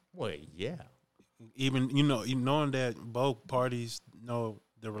horse. Well, yeah. Even, knowing that both parties know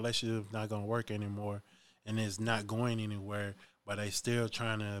the relationship's not going to work anymore and it's not going anywhere, but they still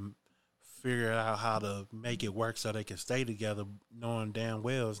trying to figure out how to make it work so they can stay together, knowing damn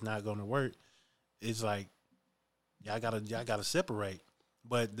well it's not going to work. It's like, y'all gotta separate.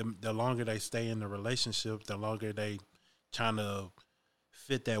 But the longer they stay in the relationship, the longer they trying to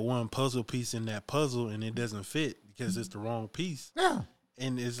fit that one puzzle piece in that puzzle, and it doesn't fit because it's the wrong piece. Yeah.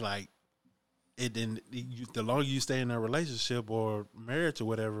 And it's like, the longer you stay in a relationship or marriage or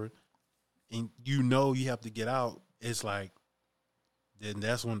whatever, and you have to get out, it's like, then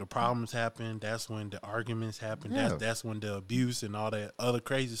that's when the problems happen. That's when the arguments happen. Yeah. That's when the abuse and all that other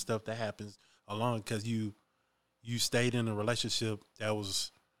crazy stuff that happens along, because you stayed in a relationship that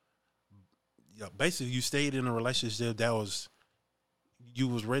was, basically you stayed in a relationship that was, you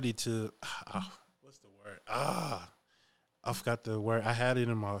was ready to, what's the word? I forgot the word. I had it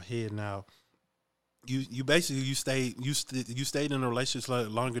in my head now. You basically you stayed in a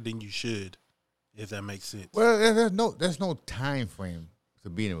relationship longer than you should, if that makes sense. Well, there's no time frame to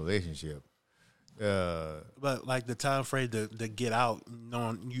be in a relationship. But like the time frame to get out,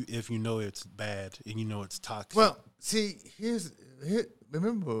 knowing if you know it's bad and you know it's toxic. Well, see,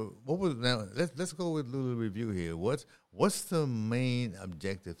 remember what was now? Let's go with a little review here. What's the main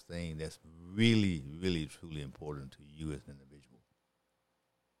objective thing that's really, really, truly important to you as an individual?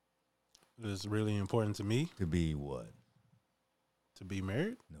 It's really important to me. To be what? To be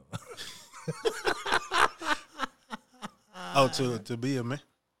married? No. Oh, to be a man?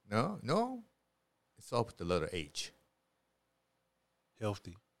 No. It's off with the letter H.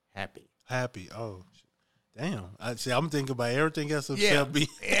 Healthy. Happy. Oh, damn. I'm thinking about everything else except me.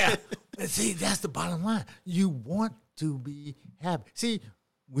 Yeah. But see, that's the bottom line. You want to be happy. See,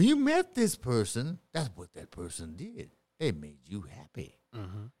 when you met this person, that's what that person did. They made you happy.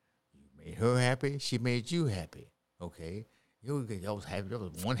 Mm-hmm. You made her happy. She made you happy. Okay. You was happy. That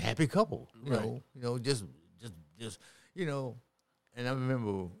was one happy couple. You know, just And I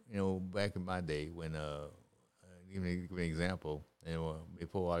remember, back in my day when, give me an example.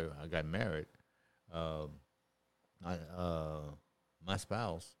 Before I got married, my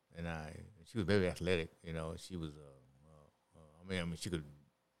spouse and she was very athletic. She was, she could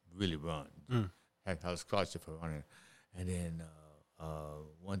really run. I was scholarship for running, and then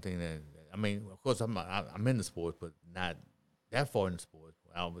one thing of course, I'm in the sports, but not that far in the sports.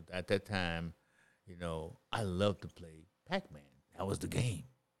 At that time, I loved to play Pac-Man. That was the game.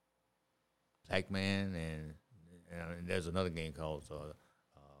 Pac-Man, and there's another game called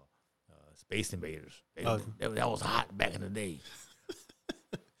Space Invaders. That was hot back in the day.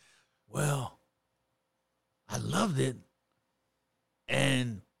 Well, I loved it,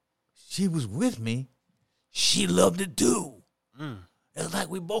 and she was with me. She loved it too. It was like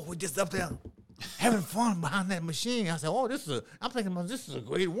we both were just up there having fun behind that machine. I said, I'm thinking about this is a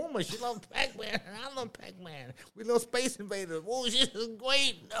great woman. She loves Pac-Man, and I love Pac-Man. We love Space Invaders. Oh, she's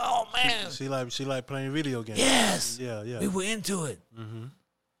great. Oh, man. She like playing video games. Yes. Yeah. We were into it. Mm-hmm.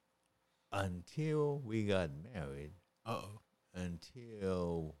 Until we got married. Uh-oh.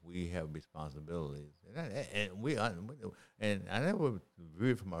 Until we have responsibilities. And I never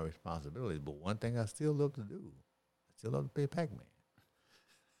veered from my responsibilities, but one thing I still love to do, I still love to play Pac-Man.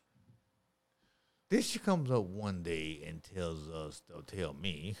 Then she comes up one day and tell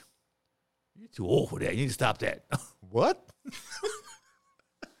me, you're too old for that. You need to stop that. What?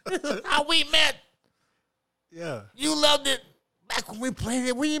 This is how we met. Yeah. You loved it back when we played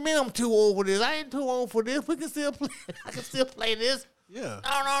it. What do you mean I'm too old for this? I ain't too old for this. We can still play. I can still play this. Yeah.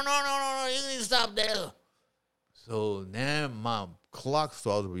 No. You need to stop that. So now my clock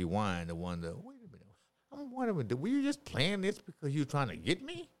starts to rewind to wonder, wait a minute. I'm wondering, were you just playing this because you're trying to get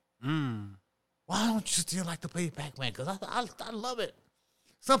me? Why don't you still like to play Pac-Man? Because I love it.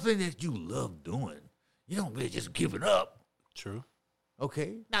 Something that you love doing. You don't really just give it up. True.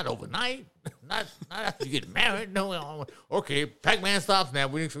 Okay? Not overnight. Not after you get married. No. Okay, Pac-Man stops now.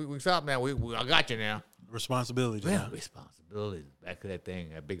 We stop now. I got you now. Responsibility. Well, responsibility. Back to that thing,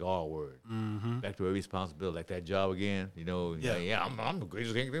 that big R word. Mm-hmm. Back to a responsibility, like that job again. Yeah. I'm the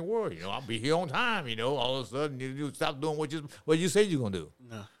greatest thing in the world. I'll be here on time. All of a sudden you stop doing what you said you're gonna do.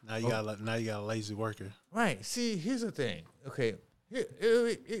 No, now you got a lazy worker. Right. See, here's the thing. Okay,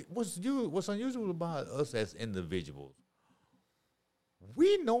 what's unusual about us as individuals?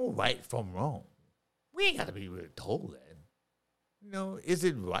 We know right from wrong. We ain't got to be really told that. Is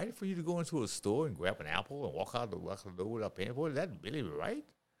it right for you to go into a store and grab an apple and walk out the door without paying for it? Is that really right?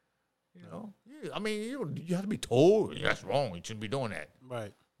 You have to be told that's wrong. You shouldn't be doing that.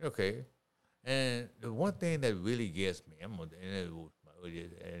 Right. Okay. And the one thing that really gets me,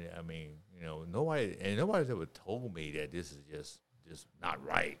 nobody's ever told me that this is just not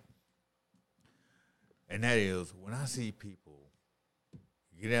right. And that is when I see people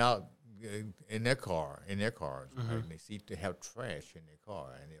get out in their cars, mm-hmm. right, and they see they have trash in their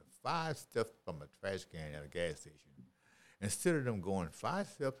car, and they're 5 steps from a trash can at a gas station, instead of them going 5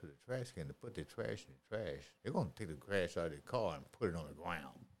 steps to the trash can to put their trash in the trash, they're going to take the trash out of their car and put it on the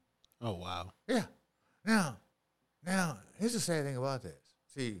ground. Oh, wow. Yeah. Now, here's the sad thing about this.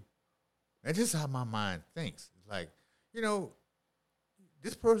 See, and this is how my mind thinks. It's like,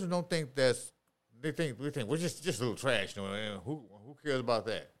 this person don't think we think, well, just a little trash. Who cares about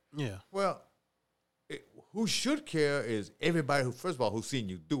that? Yeah. Well, who should care is everybody who, first of all, who's seen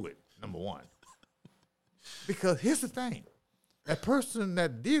you do it, number one. Because here's the thing. That person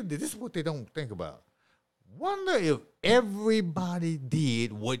that did this is what they don't think about. Wonder if everybody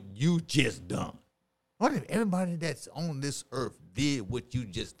did what you just done. What if everybody that's on this earth did what you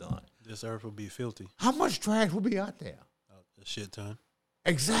just done? This earth would be filthy. How much trash would be out there? A shit ton.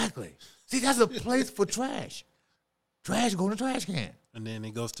 Exactly. See, that's a place for trash. Trash go in the trash can. And then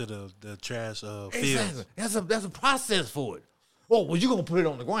it goes to the trash field. Exactly. That's a process for it. Oh, well, you're going to put it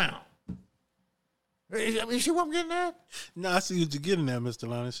on the ground. I mean, see what I'm getting at? No, I see what you're getting at, Mr.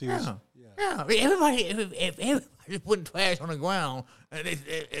 Lonnie. Yeah. I mean, everybody's putting trash on the ground, and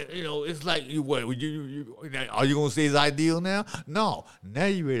it's like are you gonna say it's ideal now? No. Now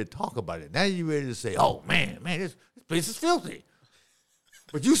you're ready to talk about it. Now you're ready to say, oh man, this place is filthy.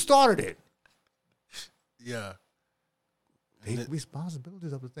 But you started it. Yeah. Take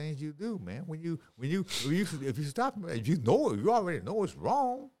responsibilities of the things you do, man. If you stop, if you already know it's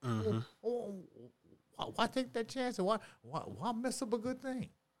wrong. Mm-hmm. Why take that chance? And why mess up a good thing?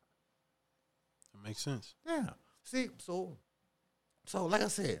 That makes sense. Yeah. See, so like I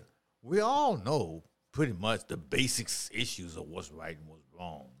said, we all know pretty much the basic issues of what's right and what's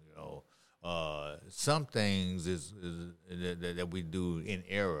wrong. Some things that we do in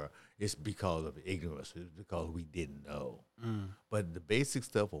error is because of ignorance. It's because we didn't know. But the basic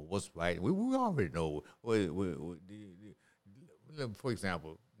stuff of what's right, we already know. For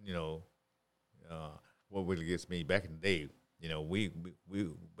example, what really gets me back in the day, we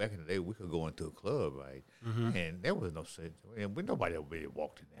back in the day we could go into a club, right? Mm-hmm. And there was no such. Nobody ever really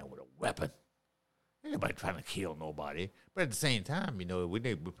walked in there with a weapon. Ain't nobody trying to kill nobody. But at the same time, when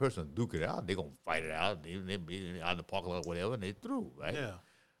the person duke it out, they're gonna fight it out. They be out in the parking lot or whatever, and they through, right? Yeah.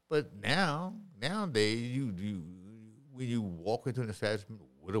 But nowadays, when you walk into an establishment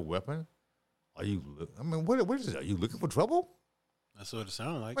with a weapon, what is it? Are you looking for trouble? That's what it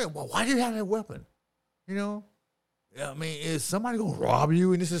sounds like. Wait, well, why do you have that weapon? I mean, is somebody gonna rob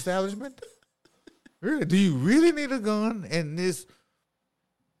you in this establishment? Really? Do you really need a gun in this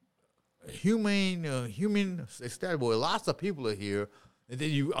human establishment where lots of people are here, and then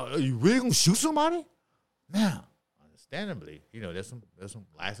are you really gonna shoot somebody? Now, understandably, there's some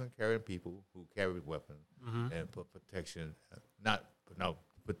license carrying people who carry weapons and for protection, not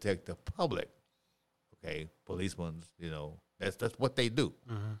protect the public. Okay, policemen, that's what they do.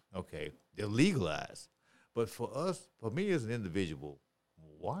 Mm-hmm. Okay, they're legalized. But for me as an individual,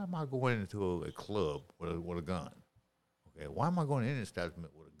 why am I going into a club with a gun? Okay, why am I going in an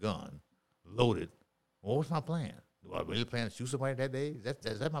establishment with a gun, loaded? Well, what's my plan? Do I really plan to shoot somebody that day?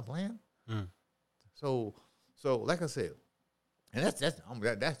 Is that my plan? Mm. So like I said, and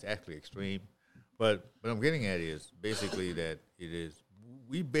that's actually extreme. But what I'm getting at is basically that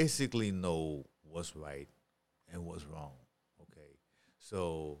we basically know what's right and what's wrong. Okay,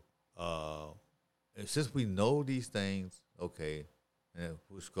 so and since we know these things, okay, and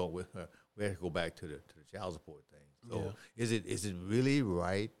we have to go back to the child support thing. So is it really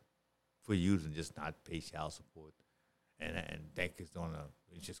right for you to just not pay child support and think it's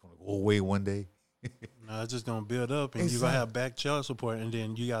just gonna go away one day? No, it's just gonna build up, and you're gonna have back child support, and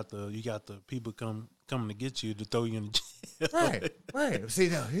then you got the people coming to get you to throw you in the jail. Right. See,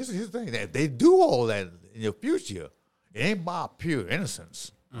 now here's the thing: that they do all that in your future, it ain't by pure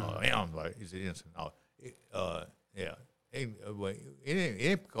innocence. Is it innocent? It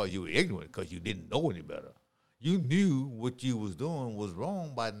ain't because you were ignorant, because you didn't know any better. You knew what you was doing was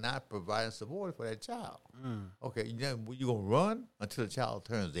wrong by not providing support for that child. Okay, you're gonna run until the child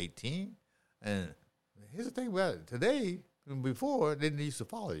turns 18. And here's the thing about it. Today, before, they didn't used to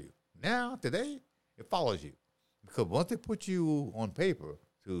follow you. Now, today, it follows you. Because once they put you on paper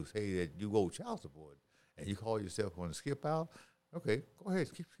to say that you owe child support and you call yourself on the skip out, okay, go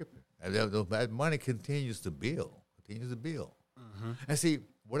ahead, keep skipping. And that money continues to build. Mm-hmm. And see,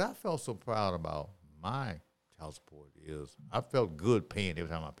 what I felt so proud about my child support is I felt good paying every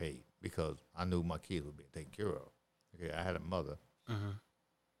time I paid because I knew my kids would be taken care of. Okay, I had a mother. Mm-hmm.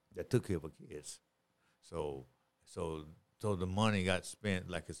 That took care of her kids. So the money got spent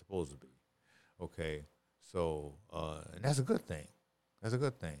like it's supposed to be. Okay. So and that's a good thing.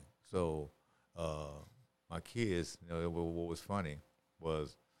 So my kids, what was funny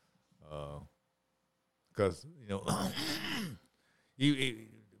was because you,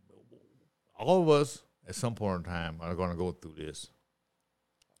 all of us at some point in time are going to go through this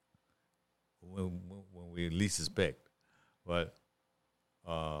when we least suspect. But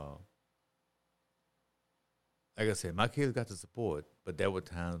like I said, my kids got the support, but there were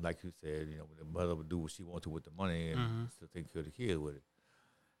times, like you said, when the mother would do what she wanted with the money and still take care of the kids with it.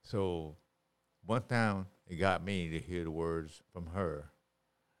 So one time it got me to hear the words from her.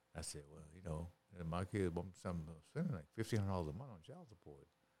 I said, well, my kids spending like $1,500 a month on child support.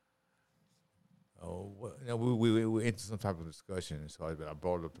 Oh, well, we were into some type of discussion, so I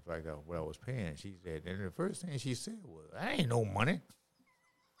brought up the fact of what I was paying. She said, and the first thing she said was, "I ain't no money."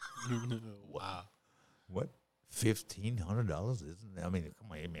 Wow. What? $1,500 isn't? I mean,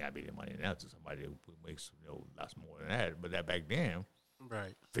 come on, it may not be the money now to somebody who makes lots more than that, but that back then,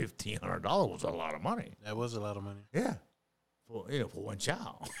 right, $1,500 was a lot of money. That was a lot of money. Yeah, for one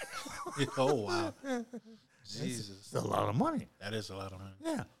child. Oh wow. Jesus, it's a lot of money. That is a lot of money.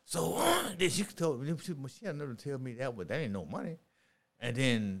 Yeah. So then she told me, she had never tell me that, but that ain't no money. And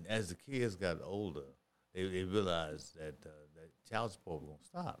then as the kids got older, they realized that child support was gonna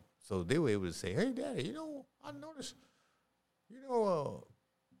stop. So they were able to say, "Hey, Daddy, I noticed, I'm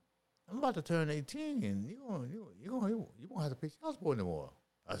about to turn 18, and you won't have to pay child support anymore."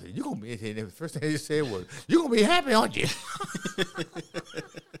 I said, "You gonna be?" And the first thing they said was, "You gonna be happy, aren't you?"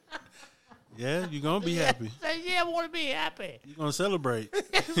 Yeah, you're gonna be happy. Yeah, I want to be happy. You're gonna celebrate.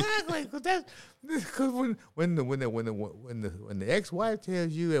 Exactly, because when the ex-wife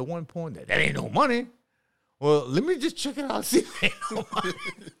tells you at one point that ain't no money, well, let me just check it out. See, if ain't no money.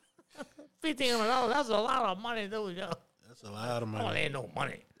 $1,500. That's a lot of money, though, yo. That's a lot of money. Oh, ain't no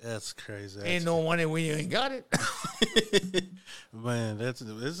money. That's crazy. Ain't no money when you ain't got it. Man, this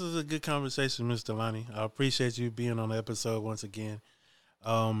is a good conversation, Mr. Lonnie. I appreciate you being on the episode once again.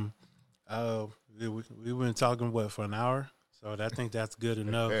 We've been talking for an hour, so I think that's good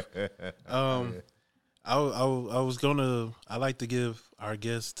enough. I like to give our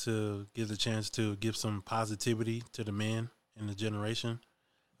guests the chance to give some positivity to the men in the generation.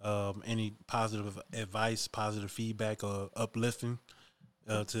 Any positive advice, positive feedback, or uplifting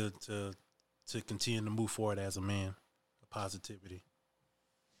to continue to move forward as a man. Positivity.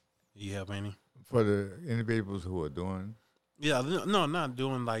 Do you have any for the individuals who are doing? Yeah, no, not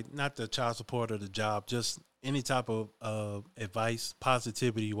doing not the child support or the job, just any type of advice,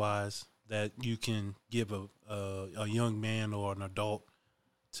 positivity wise, that you can give a young man or an adult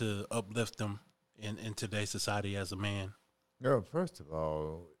to uplift them in today's society as a man. Yeah, first of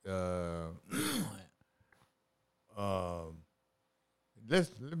all,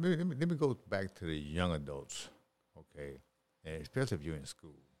 let me go back to the young adults, okay, and especially if you're in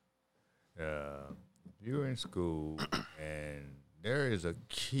school. You're in school, and there is a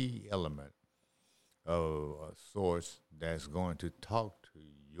key element of a source that's going to talk to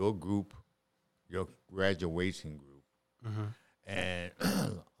your group, your graduation group. Mm-hmm. And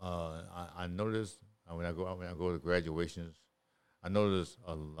I noticed when I go to graduations, I noticed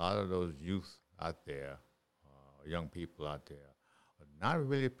a lot of those youth out there, young people out there, are not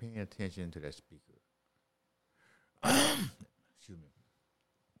really paying attention to that speaker. Excuse me.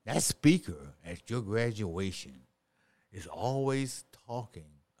 That speaker at your graduation is always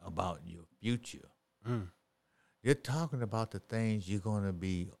talking about your future. Mm. They're talking about the things you're going to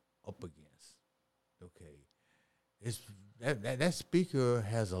be up against. Okay, that speaker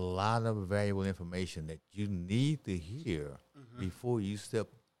has a lot of valuable information that you need to hear before you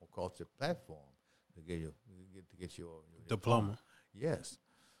step across the platform to get your diploma. Yes.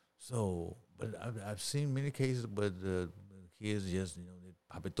 So, but I've seen many cases, but the kids just they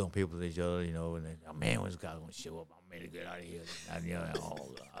probably throwing papers at each other, and they, oh man, when's God gonna show up? I'm ready to get out of here.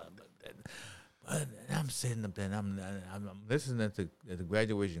 But I'm sitting up there and I'm listening at the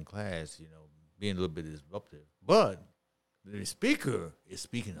graduation class, being a little bit disruptive. But the speaker is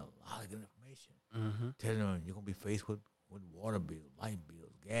speaking a lot of good information, telling them you're gonna be faced with water bills, light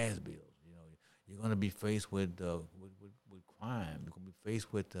bills, gas bills. You're gonna be faced with crime. You're gonna be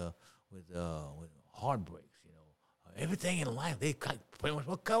faced with heartbreaks. Everything in life, they pretty much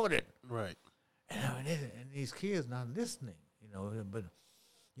covered it. Right. And these kids not listening, But,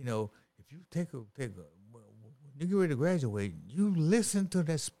 if you when you get ready to graduate, you listen to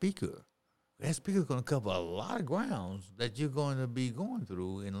that speaker. That speaker's going to cover a lot of grounds that you're going to be going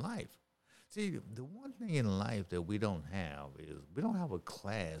through in life. See, the one thing in life that we don't have is we don't have a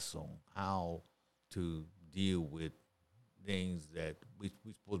class on how to deal with things that we're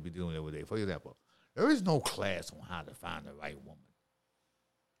supposed to be doing every day. For example, there is no class on how to find the right woman.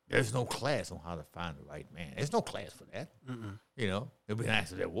 There's no class on how to find the right man. There's no class for that. Mm-mm. You know, it'd be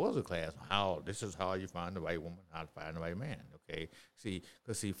nice if there was a class on how this is how you find the right woman, how to find the right man. Okay,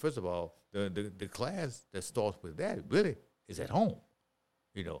 because first of all, the class that starts with that really is at home.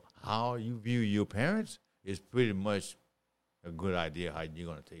 You know, how you view your parents is pretty much a good idea how you're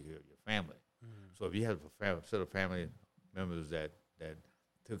going to take care of your family. Mm-hmm. So if you have a set of family members that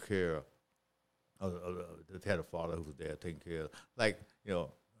took care of, that had a father who was there taking care of, like, you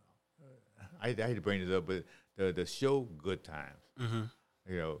know, I hate to bring this up, but the show Good Times, mm-hmm.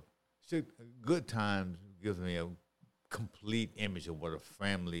 you know, Good Times gives me a complete image of what a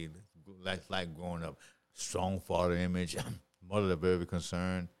family like growing up. Strong father image. Mother very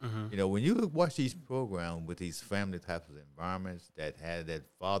concerned. Mm-hmm. You know, when you watch these programs with these family types of environments that had that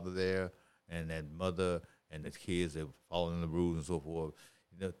father there and that mother and the kids that following the rules and so forth,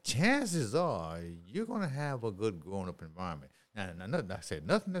 you know, chances are you're going to have a good growing up environment. Now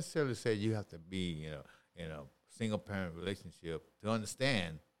nothing necessarily said you have to be, you know, in a single parent relationship to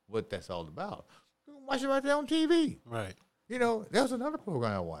understand what that's all about. You can watch it right there on TV. Right. You know, there was another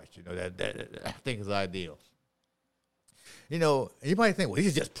program I watched, you know, that I think is ideal. You know, you might think, well,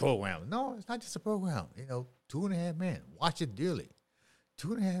 he's just programmed. No, it's not just a program. You know, 2.5 Men. Watch it dearly.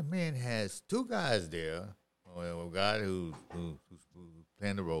 2.5 Men has two guys there. A guy who's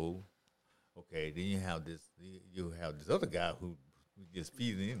playing the role. Okay, then you have this other guy who just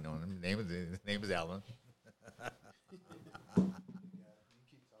feeds in on him. His name is Alan.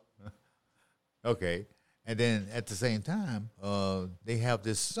 Okay, and then at the same time, they have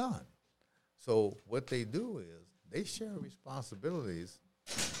this son. So what they do is they share responsibilities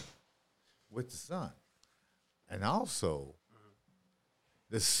with the son, and also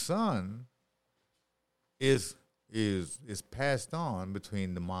the son is passed on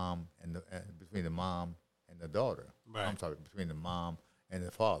between the mom and the daughter. Right. I'm sorry, between the mom and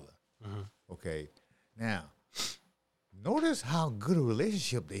the father. Mm-hmm. Okay, now notice how good a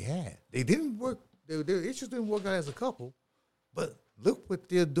relationship they had. They didn't work. Their issues didn't work out as a couple, but look what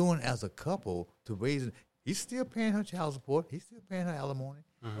they're doing as a couple to raise. He's still paying her child support. He's still paying her alimony.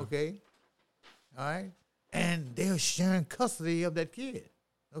 Mm-hmm. Okay, all right, and they're sharing custody of that kid.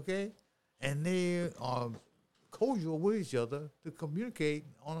 Okay, and they are cordial with each other to communicate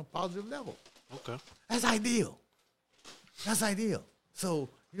on a positive level. Okay, that's ideal. That's ideal. So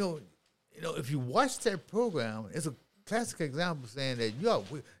you know, if you watch that program, it's a classic example saying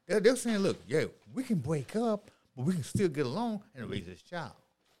that they're saying, look, yeah, we can break up, but we can still get along and raise this child.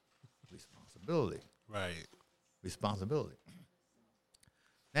 Responsibility. right. Responsibility.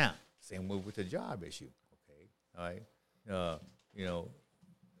 Now, same way with the job issue. Okay, all right. You know,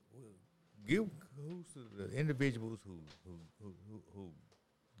 give kudos to the individuals who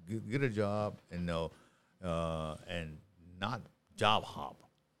get a job and and not job hop,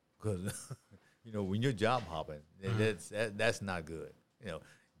 because you know when you're job hopping, that's not good. You know,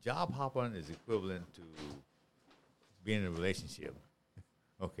 job hopping is equivalent to being in a relationship.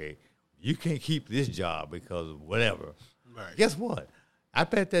 Okay, you can't keep this job because of whatever. Right. Guess what? I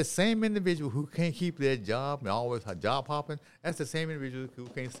bet that same individual who can't keep their job and always job hopping, that's the same individual who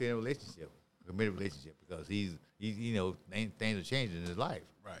can't stay in a relationship, a committed relationship, because he's you know, things are changing in his life.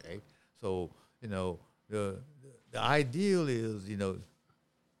 Right. Okay? So, you know, the ideal is, you know,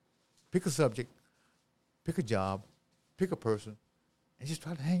 pick a subject, pick a job, pick a person, and just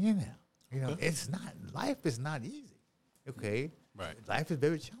try to hang in there. You know, life is not easy. Okay? Right. Life is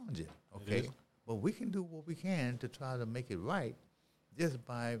very challenging. Okay? But we can do what we can to try to make it right just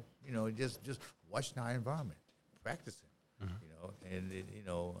by, you know, just watching our environment, practicing. Mm-hmm. You know, and you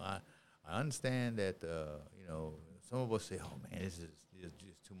know, I understand that you know, some of us say, "Oh man, this is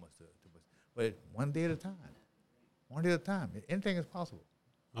just too much, but one day at a time. One day at a time. Anything is possible.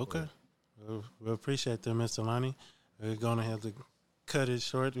 Okay. We appreciate that, Mr. Lonnie. We're going to have to cut it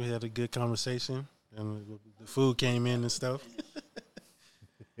short. We had a good conversation, and the food came in and stuff.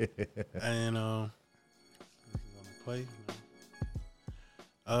 And play.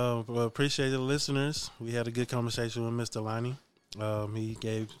 Well, appreciate the listeners. We had a good conversation with Mr. Lonnie. He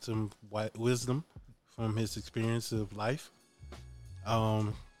gave some wisdom from his experience of life.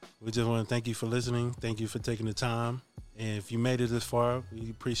 We just want to thank you for listening. Thank you for taking the time. And if you made it this far, we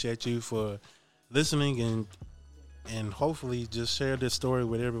appreciate you for listening and hopefully just share this story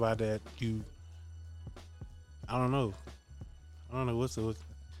with everybody that you. I don't know what's the.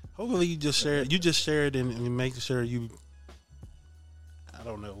 Hopefully you just share it. You just share it and make sure you. I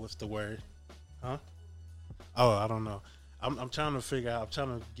don't know what's the word, huh? Oh, I don't know. I'm trying to figure out. I'm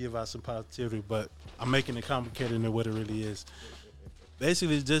trying to give out some positivity, but I'm making it complicated than what it really is.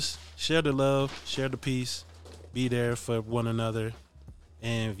 Basically, just share the love, share the peace, be there for one another,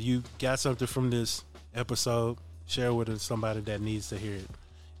 And if you got something from this episode, share it with somebody that needs to hear it.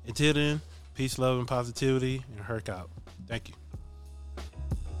 Until then, peace, love, and positivity, and Herc out. Thank you.